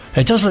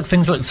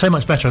 Things look so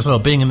much better as well,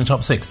 being in the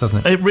top 6,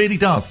 doesn't it? It really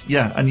does,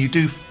 yeah. And you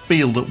do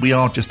feel that we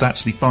are just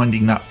actually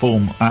finding that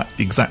form at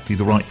exactly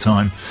the right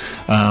time.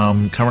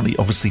 Currently,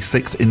 obviously,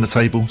 6th in the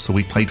table, so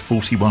we played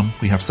 41.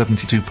 We have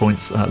 72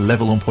 points,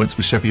 level on points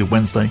with Sheffield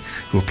Wednesday,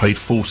 who have played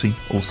 40,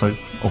 also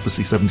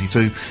obviously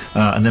 72.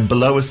 And then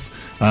below us,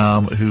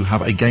 who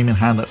have a game in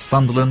hand, that's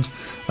Sunderland,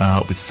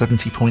 with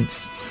 70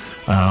 points.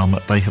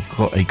 They have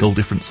got a goal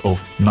difference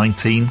of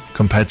 19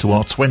 compared to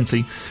our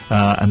 20,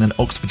 and then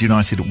Oxford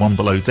United one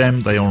below them.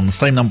 They are on the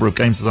same number of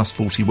games as us,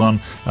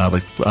 41.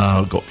 They've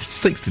got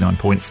 69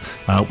 points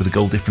with a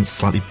goal difference, a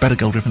slightly better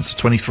goal difference of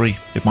 23.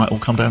 It might all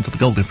come down to the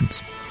goal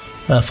difference.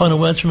 Final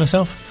words from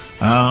yourself?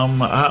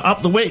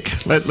 Up the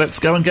Wick. Let's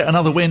go and get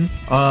another win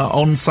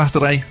on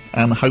Saturday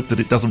and hope that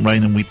it doesn't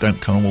rain and we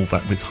don't come all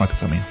back with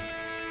hypothermia.